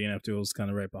saying DNF Duel is kind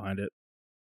of right behind it.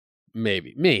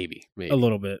 Maybe a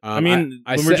little bit. I mean,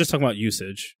 we're just talking about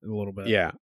usage a little bit.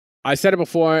 Yeah, I said it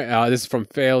before. This is from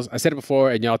Fails. I said it before,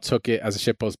 and y'all took it as a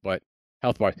shitpost, but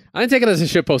health bars. I didn't take it as a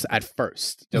shitpost at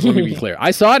first. Just let me be clear.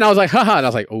 I saw it, and I was like, haha, and I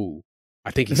was like, oh,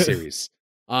 I think he's serious.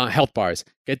 Health bars.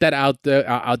 Get that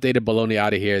outdated baloney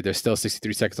out of here. There's still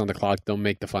 63 seconds on the clock. Don't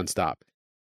make the fun stop.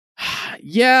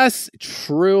 Yes,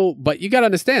 true, but you gotta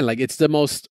understand, like it's the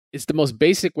most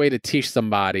basic way to teach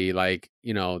somebody, like,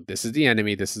 you know, this is the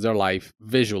enemy, this is their life,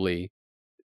 visually,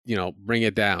 you know, bring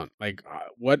it down. Like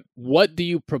what do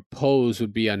you propose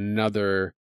would be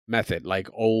another method, like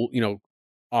old, you know,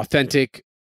 authentic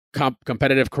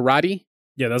competitive karate?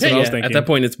 Yeah, that's what I was thinking. At that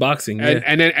point, it's boxing,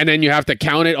 and then you have to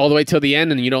count it all the way till the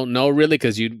end, and you don't know really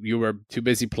because you were too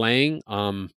busy playing.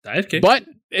 Dive kick, but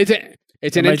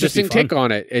it's an interesting take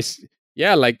on it. It's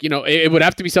like, you know, it would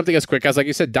have to be something as quick as, like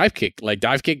you said, dive kick. Like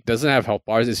dive kick doesn't have health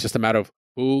bars. It's just a matter of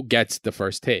who gets the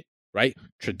first hit, right?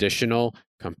 Traditional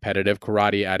competitive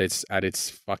karate at its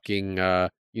fucking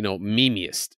you know,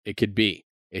 memeiest it could be.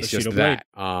 It's Bushido just Blade.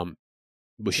 that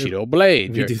Bushido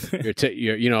Blade.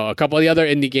 You're you know, a couple of the other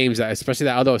indie games, that, especially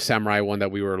that other samurai one that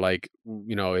we were like,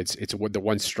 you know, it's the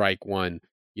one strike one.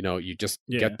 You know, you just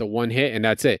get the one hit and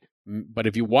that's it. But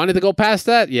if you wanted to go past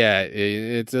that,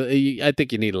 I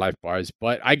think you need life bars.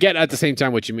 But I get at the same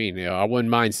time what you mean. You know, I wouldn't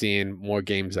mind seeing more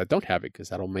games that don't have it because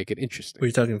that'll make it interesting. Were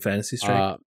you talking Fantasy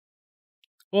Strike?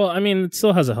 Well, I mean, it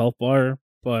still has a health bar,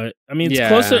 but I mean, it's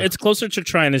closer. It's closer to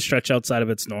trying to stretch outside of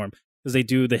its norm because they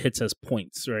do the hits as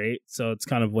points, right? So it's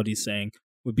kind of what he's saying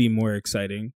would be more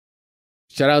exciting.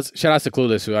 Shout outs to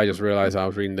Clueless, who I just realized I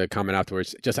was reading the comment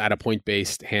afterwards. Just add a point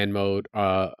based hand mode.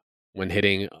 When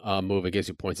hitting a move, it gives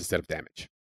you points instead of damage.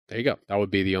 There you go. That would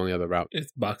be the only other route.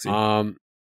 It's boxing.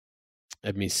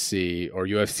 Let me see, or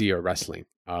UFC or wrestling,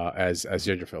 as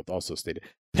Gingerfield also stated.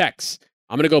 Pex.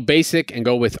 I'm gonna go basic and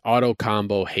go with auto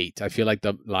combo hate. I feel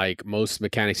like most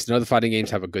mechanics in other fighting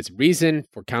games have a good reason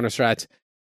for counter strats.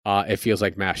 It feels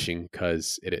like mashing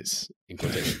because it is in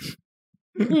quotations.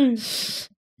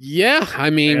 Yeah,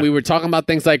 I mean, we were talking about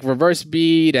things like reverse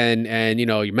beat and you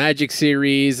know, your Magic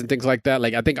series and things like that.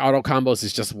 Like, I think auto combos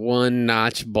is just one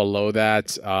notch below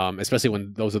that, especially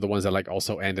when those are the ones that like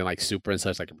also end in like super and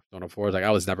such, like Persona 4. Like,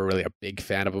 I was never really a big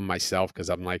fan of them myself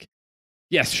because I'm like,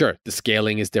 yes, sure, the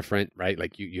scaling is different, right?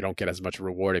 Like, you don't get as much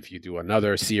reward if you do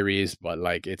another series, but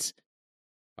like, it's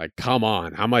like, come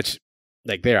on, how much?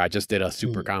 Like I just did a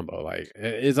super combo. Like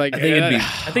it's like I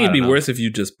think it'd be worse if you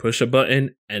just push a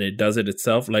button and it does it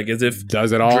itself. Like as if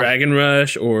does it all Dragon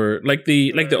Rush or like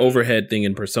the overhead thing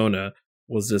in Persona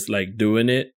was just like doing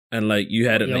it and like you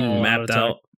had it like mapped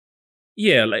out.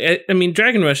 Yeah, like I mean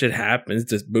Dragon Rush, it happens,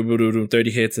 just boom, boom, boom, boom, 30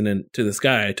 hits and then to the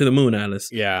sky, to the moon, Alice.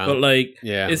 Yeah, but like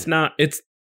it's not. It's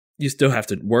you still have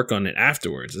to work on it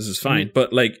afterwards. This is fine.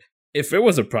 But like if it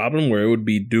was a problem where it would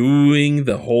be doing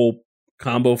the whole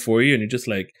combo for you and you're just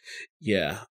like,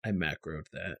 yeah, I macroed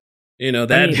that, you know,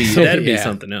 that'd be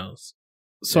something else.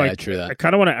 So I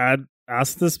kind of want to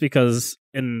ask this because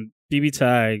in BB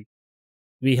Tag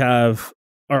we have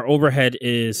our overhead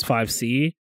is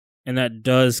 5C, and that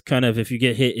does kind of, if you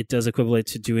get hit, it does equivalent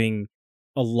to doing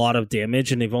a lot of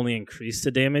damage, and they've only increased the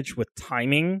damage with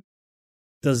timing.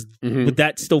 Would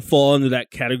that still fall under that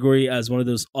category as one of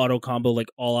those auto combo, like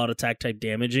all out attack type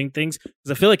damaging things?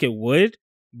 Because I feel like it would.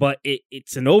 But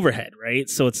it's an overhead, right?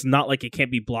 So it's not like it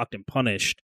can't be blocked and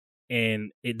punished,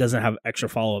 and it doesn't have extra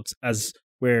follow-ups. As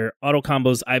where auto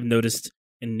combos, I've noticed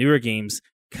in newer games,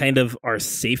 kind of are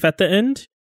safe at the end,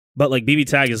 but like BB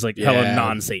Tag is like hella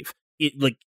non-safe. It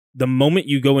like the moment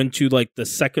you go into like the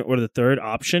second or the third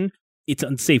option, it's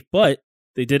unsafe. But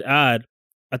they did add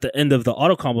at the end of the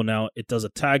auto combo now, it does a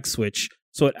tag switch,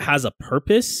 so it has a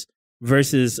purpose.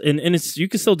 Versus and it's you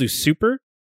can still do super,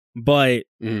 but.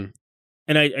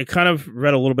 And I kind of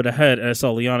read a little bit ahead, and I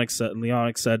saw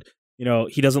Leonix said, you know,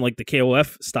 he doesn't like the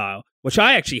KOF style, which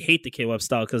I actually hate the KOF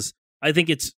style because I think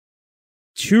it's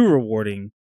too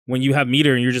rewarding when you have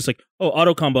meter and you're just like, oh,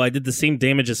 auto combo, I did the same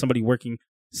damage as somebody working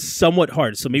somewhat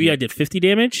hard. So maybe I did 50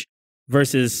 damage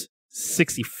versus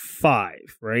 65,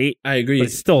 right? I agree. But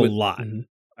it's still a lot. Mhm.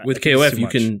 I With think it's KOF, too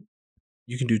much.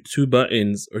 you can do 2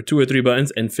 buttons or 2 or 3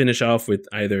 buttons and finish off with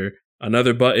either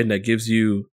another button that gives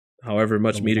you however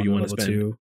much Level meter one you or want to level spend.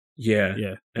 two. Yeah,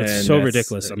 Yeah, that's And so that's-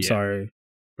 ridiculous. I'm yeah. sorry.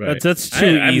 right. That's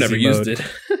too I've easy never used mode. it.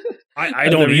 I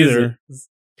I've don't never used either. it.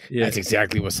 Yeah. That's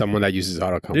exactly what someone that uses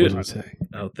auto Dude. combos would say.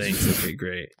 Oh, thanks. Okay,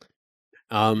 great.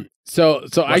 So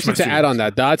my actually to add on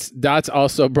streams. that, Dots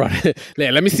also brought.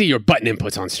 Let me see your button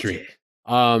inputs on stream.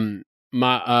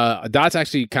 My Dots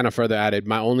actually kind of further added.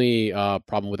 My only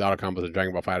problem with auto combos in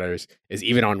Dragon Ball FighterZ is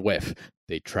even on whiff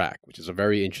they track, which is a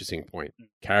very interesting point.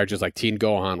 Characters like Teen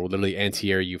Gohan will literally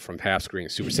anti-air you from half screen.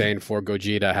 Super Saiyan 4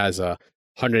 Gogeta has a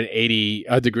 180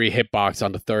 degree hitbox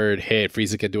on the third hit.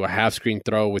 Frieza can do a half screen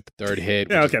throw with the third hit.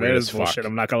 Yeah, which okay, that weird is as bullshit. fuck.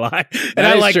 I'm not gonna lie, and That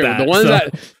I is like true. that. The ones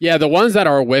so- the ones that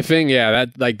are whiffing,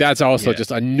 that's also Yeah.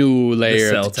 just a new layer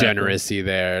cell of tackle. degeneracy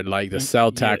there, like the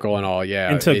cell tackle and all.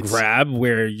 Yeah, into it's- grab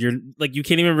where you're like you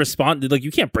can't even respond. Like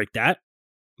you can't break that.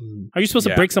 Mm. How are you supposed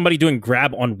Yeah. to break somebody doing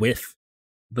grab on whiff?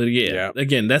 But Yeah.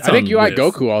 again, that's I think on UI whiff.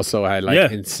 Goku also had like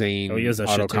Yeah. insane Oh, he has that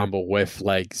auto shit, too. combo whiff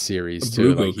like series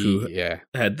Blue too. Like Goku.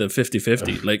 Had the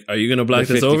 50-50. Like, are you going to block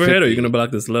The this overhead or are you 50-50. going to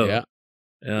block this low?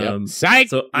 Yeah. Psych.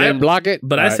 So I didn't block it,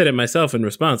 But I said it myself in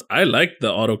response. I like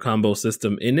the auto combo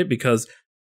system in it because,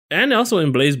 and also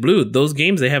in Blaze Blue, those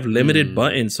games, they have limited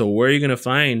buttons. So where are you going to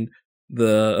find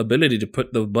the ability to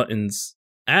put the buttons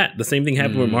at? The same thing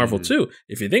happened with Marvel too.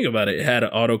 If you think about it, it had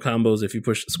auto combos. If you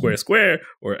push square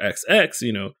or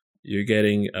XX, you're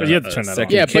getting But you have to turn that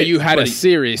second on. Yeah, kick. but you had a But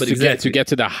series but to exactly. get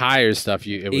to the higher stuff.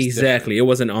 It was exactly. It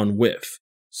wasn't on whiff.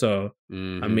 So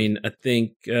different. I mean, I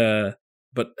think,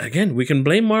 but again, we can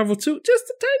blame Marvel too, just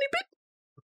a tiny bit.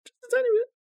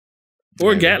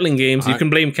 Or Maybe. Gatling games. You I- can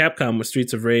blame Capcom with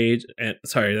Streets of Rage. And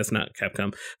sorry, that's not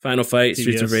Capcom. Final Fight,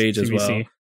 Streets of TBS, Rage as TBC. well.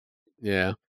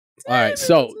 Yeah. All right.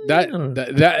 So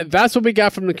that's what we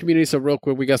got from the community. So real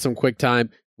quick, we got some quick time.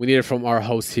 We need it from our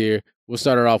host here. We'll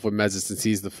start it off with Mezis since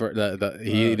he's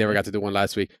he never got to do one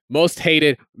last week. Most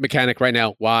hated mechanic right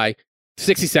now. Why?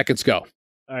 60 seconds go.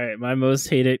 All right, my most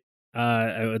hated,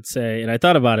 I would say, and I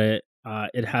thought about it.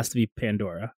 It has to be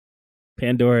Pandora.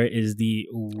 Pandora is the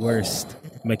worst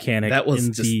mechanic That was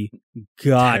in just the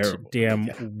terrible.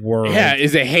 goddamn world. Yeah,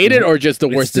 is it hated or just the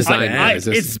It's worst just design? bad. Is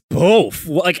this- It's both.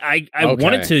 Well, like I Okay.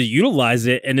 wanted to utilize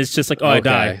it, and it's just like, oh, I Okay.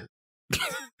 died.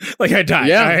 Like I died.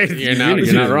 Yeah, I- you're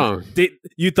not wrong.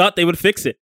 You thought they would fix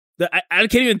it. I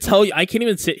can't even tell you. I can't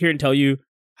even sit here and tell you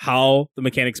how the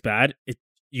mechanic's bad.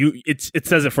 It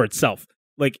says it for itself.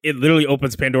 Like it literally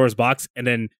opens Pandora's box, and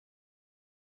then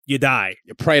you die.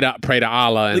 You pray to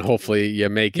Allah and Like- hopefully you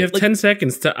make You it have 10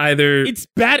 seconds to either It's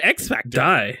bad X Factor.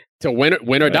 die. to win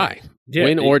or die. Yeah,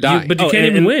 Win or die. but you Oh, can't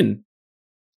even and- win.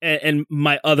 And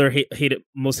my other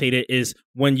most hated is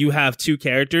when you have two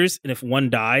characters, and if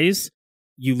one dies,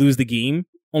 you lose the game.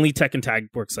 Only Tekken Tag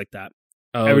works like that.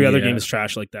 Oh, Every other yeah. game is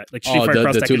trash like that. Like Street Oh, Fighter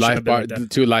Cross the Tekken two shouldn't life have been bars. like that. The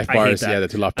two life I hate bars. that. Yeah, the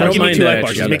two life I don't bars. Give me mind two that life bars.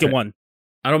 Just actually. make it one.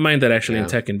 I don't mind that actually in Yeah.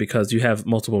 Tekken because you have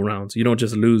multiple rounds. You don't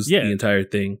just lose Yeah. the entire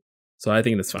thing. So I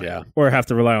think that's fine. Yeah. Or have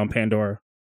to rely on Pandora.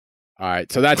 All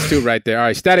right. So that's two right there. All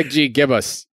right. Static G, give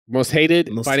us most hated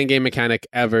Most- fighting game mechanic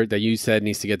ever that you said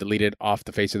needs to get deleted off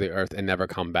the face of the earth and never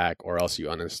come back, or else you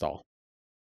uninstall.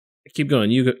 Keep going.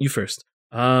 You first.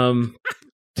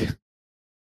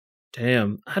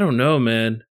 Damn. I don't know,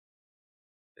 man.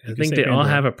 I You think say they all Pandora.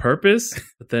 have a purpose,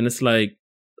 but then it's like,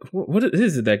 what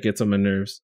is it that gets on my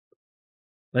nerves?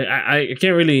 Like I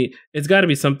can't really. It's got to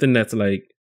be something that's like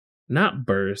not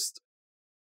burst,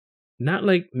 not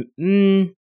like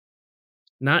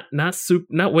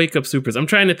not wake up supers. I'm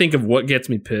trying to think of what gets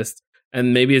me pissed,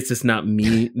 and maybe it's just not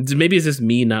me. Maybe it's just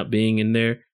me not being in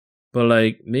there. But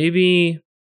like maybe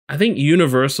I think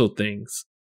universal things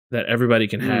that everybody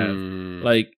can have.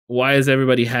 Like why does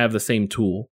everybody have the same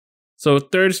tool? So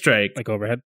third strike, Like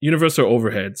overhead. universal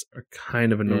overheads are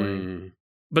kind of annoying.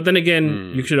 But then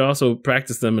again, you should also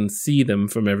practice them and see them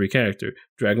from every character.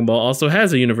 Dragon Ball also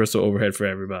has a universal overhead for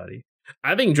everybody.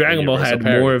 I think Dragon Ball Universal had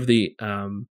parry. more of the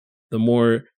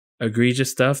more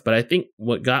egregious stuff, but I think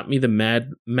what got me the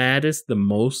maddest the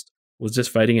most was just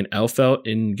fighting an Elfelt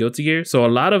in Guilty Gear. So a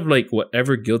lot of like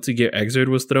whatever Guilty Gear Exerd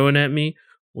was throwing at me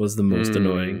was the most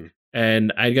annoying.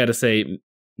 And I gotta say,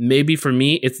 maybe for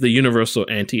me, it's the universal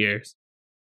anti-airs.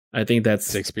 I think that's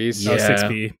 6 piece. Yeah. Oh,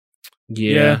 6P.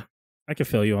 yeah. I can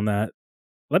feel you on that.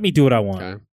 Let me do what I want.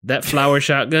 Okay. That flower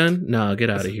shotgun? No, get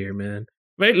out of here, man.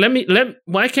 Right?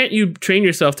 Why can't you train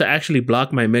yourself to actually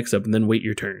block my mix up and then wait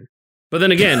your turn? But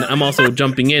then again, I'm also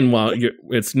jumping in while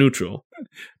it's neutral.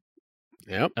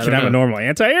 Yep. I Can don't I have a know. normal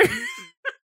anti-air?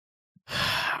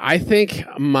 I think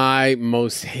my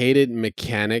most hated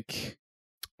mechanic.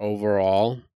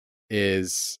 overall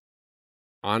is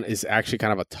actually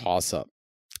kind of a toss-up.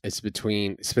 It's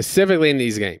between, specifically in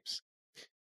these games,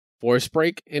 force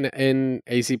break in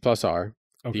AC plus R.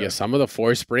 Okay. Because some of the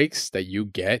force breaks that you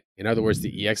get, in other words,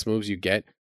 the EX moves you get,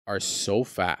 are so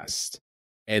fast,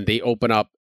 and they open up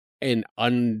an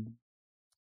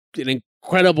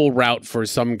incredible route for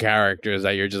some characters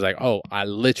that you're just like, oh, I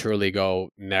literally go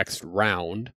next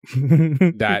round.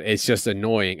 That it's just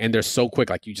annoying, and they're so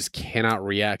quick, like you just cannot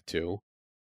react to.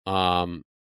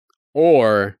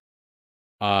 Or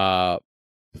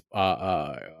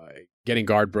getting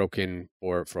guard broken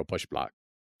for a push block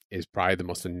is probably the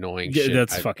most annoying shit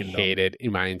that's I've fucking hated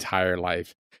in my entire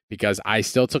life, because I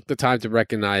still took the time to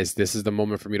recognize this is the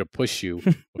moment for me to push you,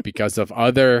 but because of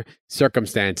other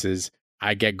circumstances,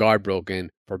 I get guard broken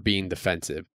for being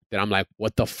defensive. Then I'm like,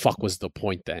 what the fuck was the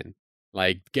point then?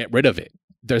 Like, get rid of it.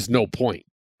 There's no point.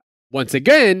 Once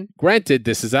again, granted,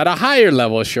 this is at a higher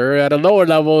level. Sure, at a lower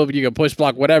level, you can push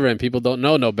block whatever, and people don't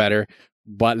know no better.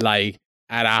 But like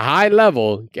at a high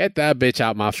level, get that bitch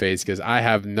out my face, because I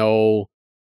have no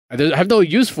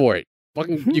use for it.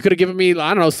 Fucking, you could have given me,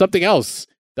 I don't know, something else.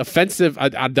 Defensive,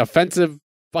 a defensive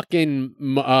fucking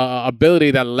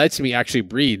ability that lets me actually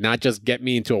breathe, not just get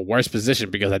me into a worse position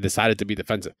because I decided to be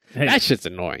defensive. Hey. That shit's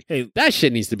annoying. Hey. That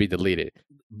shit needs to be deleted.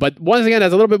 But once again,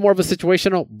 that's a little bit more of a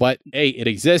situational, but hey, it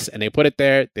exists and they put it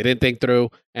there. They didn't think through.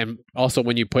 And also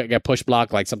when you get push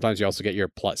block, like sometimes you also get your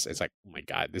plus. It's like, oh my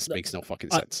God, this makes no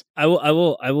fucking sense. I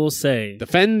will say,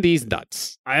 defend these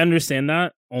nuts. I understand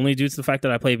that only due to the fact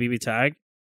that I play BB Tag,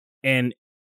 and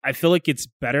I feel like it's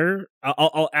better.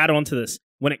 I'll add on to this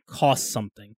when it costs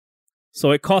something.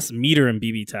 So it costs meter in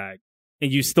BB Tag,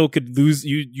 and you still could lose.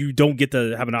 You don't get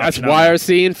to have an option. That's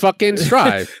YRC and fucking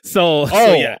Strive. so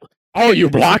yeah. Oh, you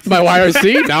blocked my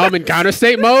YRC? Now I'm in counter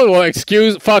state mode? Well,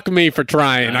 fuck me for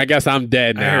trying. I guess I'm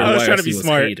dead now. I was trying to be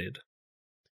smart. Hated.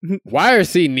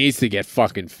 YRC needs to get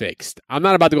fucking fixed. I'm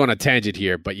not about to go on a tangent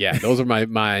here, but yeah, those are my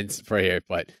minds for here.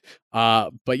 But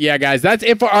yeah, guys, that's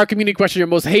it for our community question. Your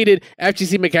most hated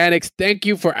FGC mechanics. Thank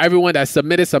you for everyone that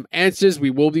submitted some answers. We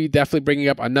will be definitely bringing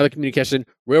up another community question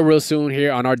real soon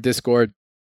here on our Discord.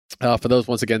 For those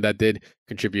once again that did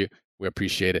contribute, we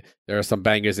appreciate it. There are some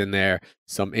bangers in there,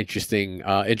 some interesting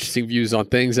views on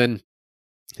things, and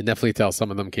you can definitely tell some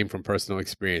of them came from personal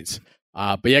experience.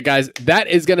 But yeah, guys, that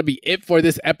is going to be it for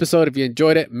this episode. If you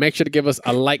enjoyed it, make sure to give us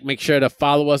a like. Make sure to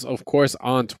follow us, of course,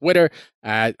 on Twitter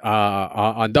at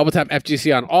on Double Tap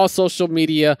FGC on all social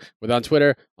media. With on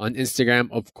Twitter, on Instagram,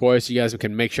 of course. You guys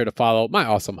can make sure to follow my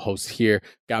awesome hosts here.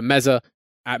 Got Meza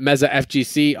at Meza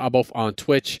FGC, both on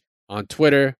Twitch, on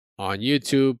Twitter, on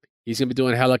YouTube. He's gonna be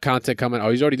doing hella content coming.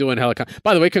 Oh, he's already doing hella content.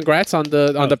 By the way, congrats on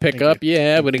the pickup.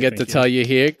 Yeah, we're gonna get to tell you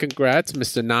here. Congrats,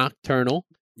 Mr. Nocturnal.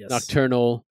 Yes.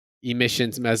 Nocturnal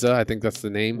Emissions Meza, I think that's the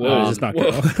name. It's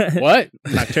Nocturnal. What?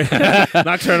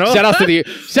 Nocturnal. Shout out to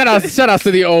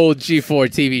the old G4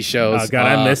 TV shows. Oh God,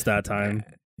 I missed that time.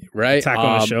 Right? Attack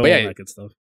on the show, and that good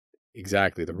stuff.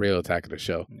 Exactly, the real Attack on the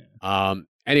Show. Yeah.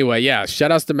 Anyway, yeah,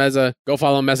 shout outs to Meza. Go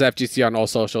follow Meza FGC on all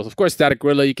socials. Of course, Static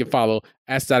Gorilla, you can follow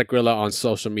at Static Gorilla on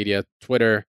social media,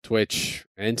 Twitter, Twitch,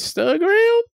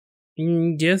 Instagram.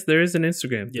 Yes, there is an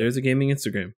Instagram. Yeah. There's a gaming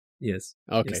Instagram. Yes.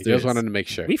 Okay, yes, just wanted to make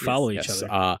sure. We follow each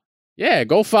other. Yeah,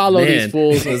 go follow these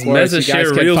fools. Of course, Meza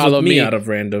share reels with me out of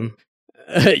random.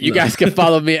 You guys can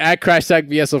follow me at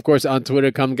CrashTagVS, of course, on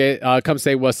Twitter. Come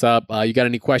say what's up. You got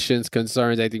any questions,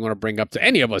 concerns, anything you want to bring up to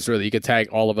any of us, really, you can tag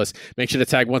all of us. Make sure to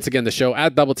tag, once again, the show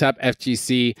at Double Tap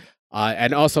FGC.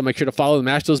 And also make sure to follow the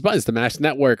Mash Those Buttons, the Mash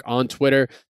Network on Twitter.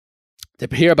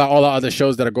 To hear about all the other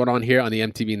shows that are going on here on the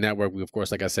MTV Network, we, of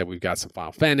course, like I said, we've got some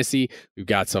Final Fantasy. We've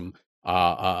got some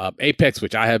Apex,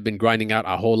 which I have been grinding out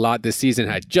a whole lot this season.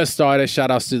 Had just started.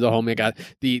 Shout outs to the homie. Got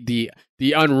the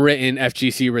unwritten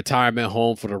FGC retirement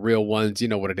home for the real ones. You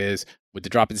know what it is with the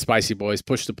Dropping Spicy Boys.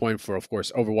 Push the point for, of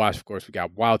course, Overwatch. Of course, we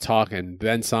got Wild Talk and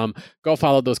then some. Go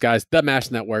follow those guys. The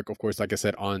Mash Network, of course, like I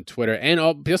said, on Twitter.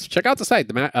 And just check out the site,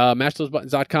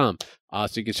 mashthosebuttons.com.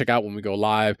 So you can check out when we go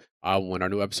live, when our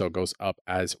new episode goes up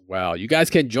as well. You guys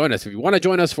can join us if you want to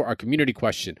join us for our community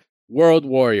question. World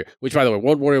Warrior, which, by the way,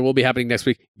 World Warrior will be happening next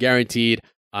week, guaranteed.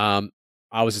 I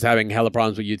was just having hella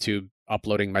problems with YouTube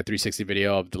uploading my 360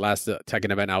 video of the last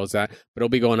Tekken event I was at, but it'll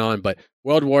be going on. But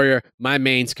World Warrior, my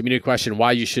mains, community question,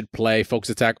 why you should play,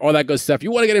 Focus Attack, all that good stuff.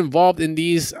 You want to get involved in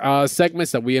these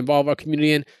segments that we involve our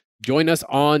community in, join us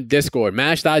on Discord,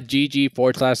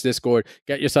 mash.gg/Discord.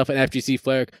 Get yourself an FGC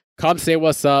flare. Come say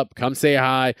what's up. Come say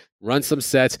hi. Run some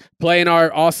sets. Play in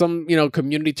our awesome,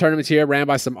 community tournaments here, ran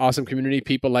by some awesome community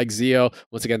people like Zio.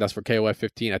 Once again, that's for KOF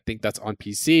 15. I think that's on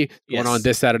PC. Going on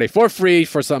this Saturday for free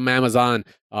for some Amazon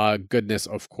goodness,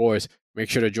 of course. Make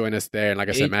sure to join us there. And like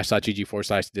I said,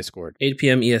 mash.gg/Discord. 8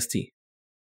 p.m. EST.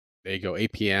 There you go,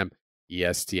 8 p.m.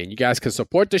 EST. And you guys can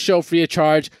support the show free of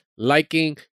charge,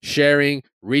 liking, sharing,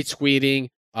 retweeting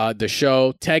the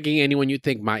show, tagging anyone you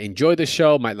think might enjoy the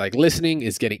show, might like listening,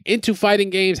 is getting into fighting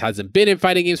games, hasn't been in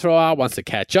fighting games for a while, wants to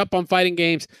catch up on fighting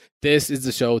games. This is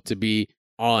the show to be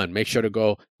on. Make sure to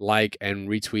go like and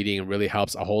retweeting. It really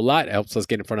helps a whole lot. It helps us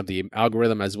get in front of the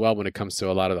algorithm as well when it comes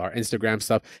to a lot of our Instagram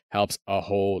stuff. Helps a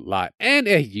whole lot. And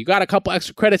hey, you got a couple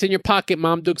extra credits in your pocket.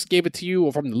 Mom Dukes gave it to you,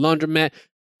 or from the laundromat,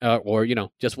 or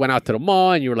just went out to the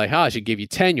mall and you were like, I should give you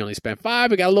 10. You only spent 5.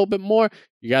 We got a little bit more.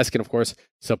 You guys can, of course,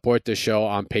 support the show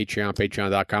on Patreon,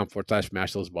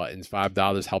 patreon.com/mash those buttons.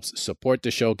 $5 helps support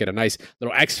the show. Get a nice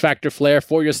little X Factor flair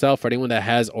for yourself. For anyone that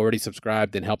has already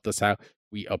subscribed and helped us out,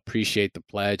 we appreciate the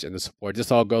pledge and the support.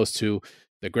 This all goes to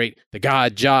the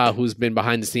God Ja, who's been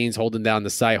behind the scenes, holding down the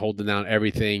site, holding down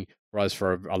everything for us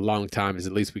for a long time. Is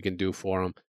the least we can do for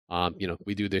him.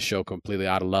 We do this show completely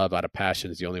out of love, out of passion.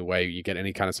 Is the only way you get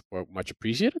any kind of support. Much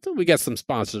appreciated. Until we get some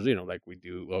sponsors, like we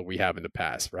do, what we have in the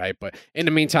past, right? But in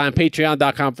the meantime,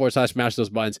 patreon.com/mash those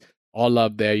buttons. All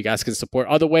love there. You guys can support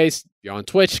other ways. You're on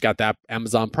Twitch, got that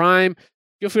Amazon Prime.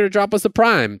 Feel free to drop us the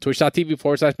Prime,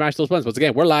 twitch.tv/mash those buttons. Once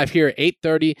again, we're live here at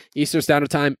 8:30 Eastern Standard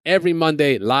Time every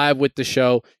Monday, live with the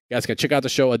show. You guys can check out the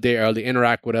show a day early,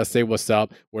 interact with us, say what's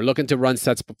up. We're looking to run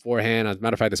sets beforehand. As a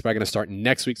matter of fact, it's probably going to start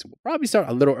next week, so we'll probably start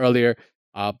a little earlier.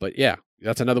 But yeah,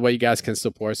 that's another way you guys can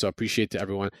support, so I appreciate to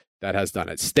everyone that has done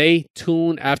it. Stay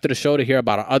tuned after the show to hear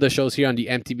about our other shows here on the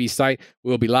MTB site. We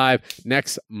will be live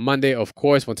next Monday, of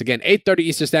course. Once again, 8:30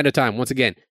 Eastern Standard Time. Once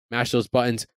again, mash those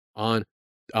buttons on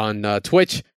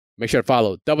Twitch. Make sure to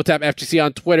follow Double Tap FGC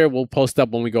on Twitter. We'll post up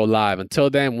when we go live. Until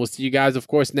then, we'll see you guys, of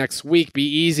course, next week. Be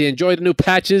easy. Enjoy the new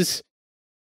patches.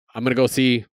 I'm going to go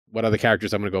see what other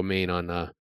characters I'm going to go main on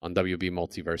WB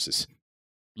Multiversus.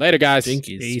 Later, guys.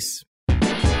 Jinkies. Peace.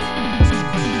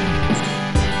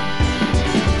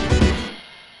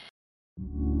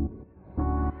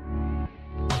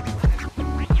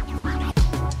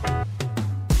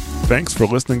 Thanks for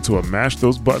listening to a Mash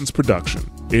Those Buttons production.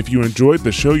 If you enjoyed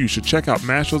the show, you should check out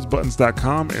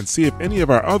mashthosebuttons.com and see if any of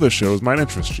our other shows might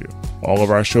interest you. All of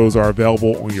our shows are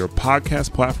available on your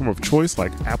podcast platform of choice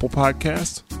like Apple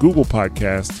Podcasts, Google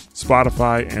Podcasts,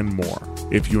 Spotify, and more.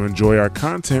 If you enjoy our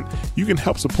content, you can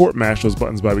help support Mash Those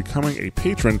Buttons by becoming a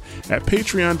patron at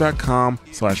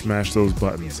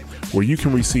patreon.com/mashthosebuttons, where you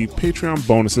can receive Patreon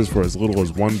bonuses for as little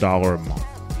as $1 a month.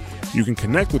 You can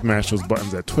connect with Mash Those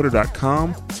Buttons at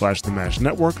twitter.com/The Mash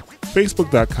Network,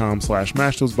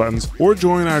 facebook.com/mashthosebuttons, or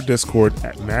join our Discord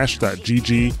at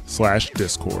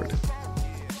mash.gg/Discord.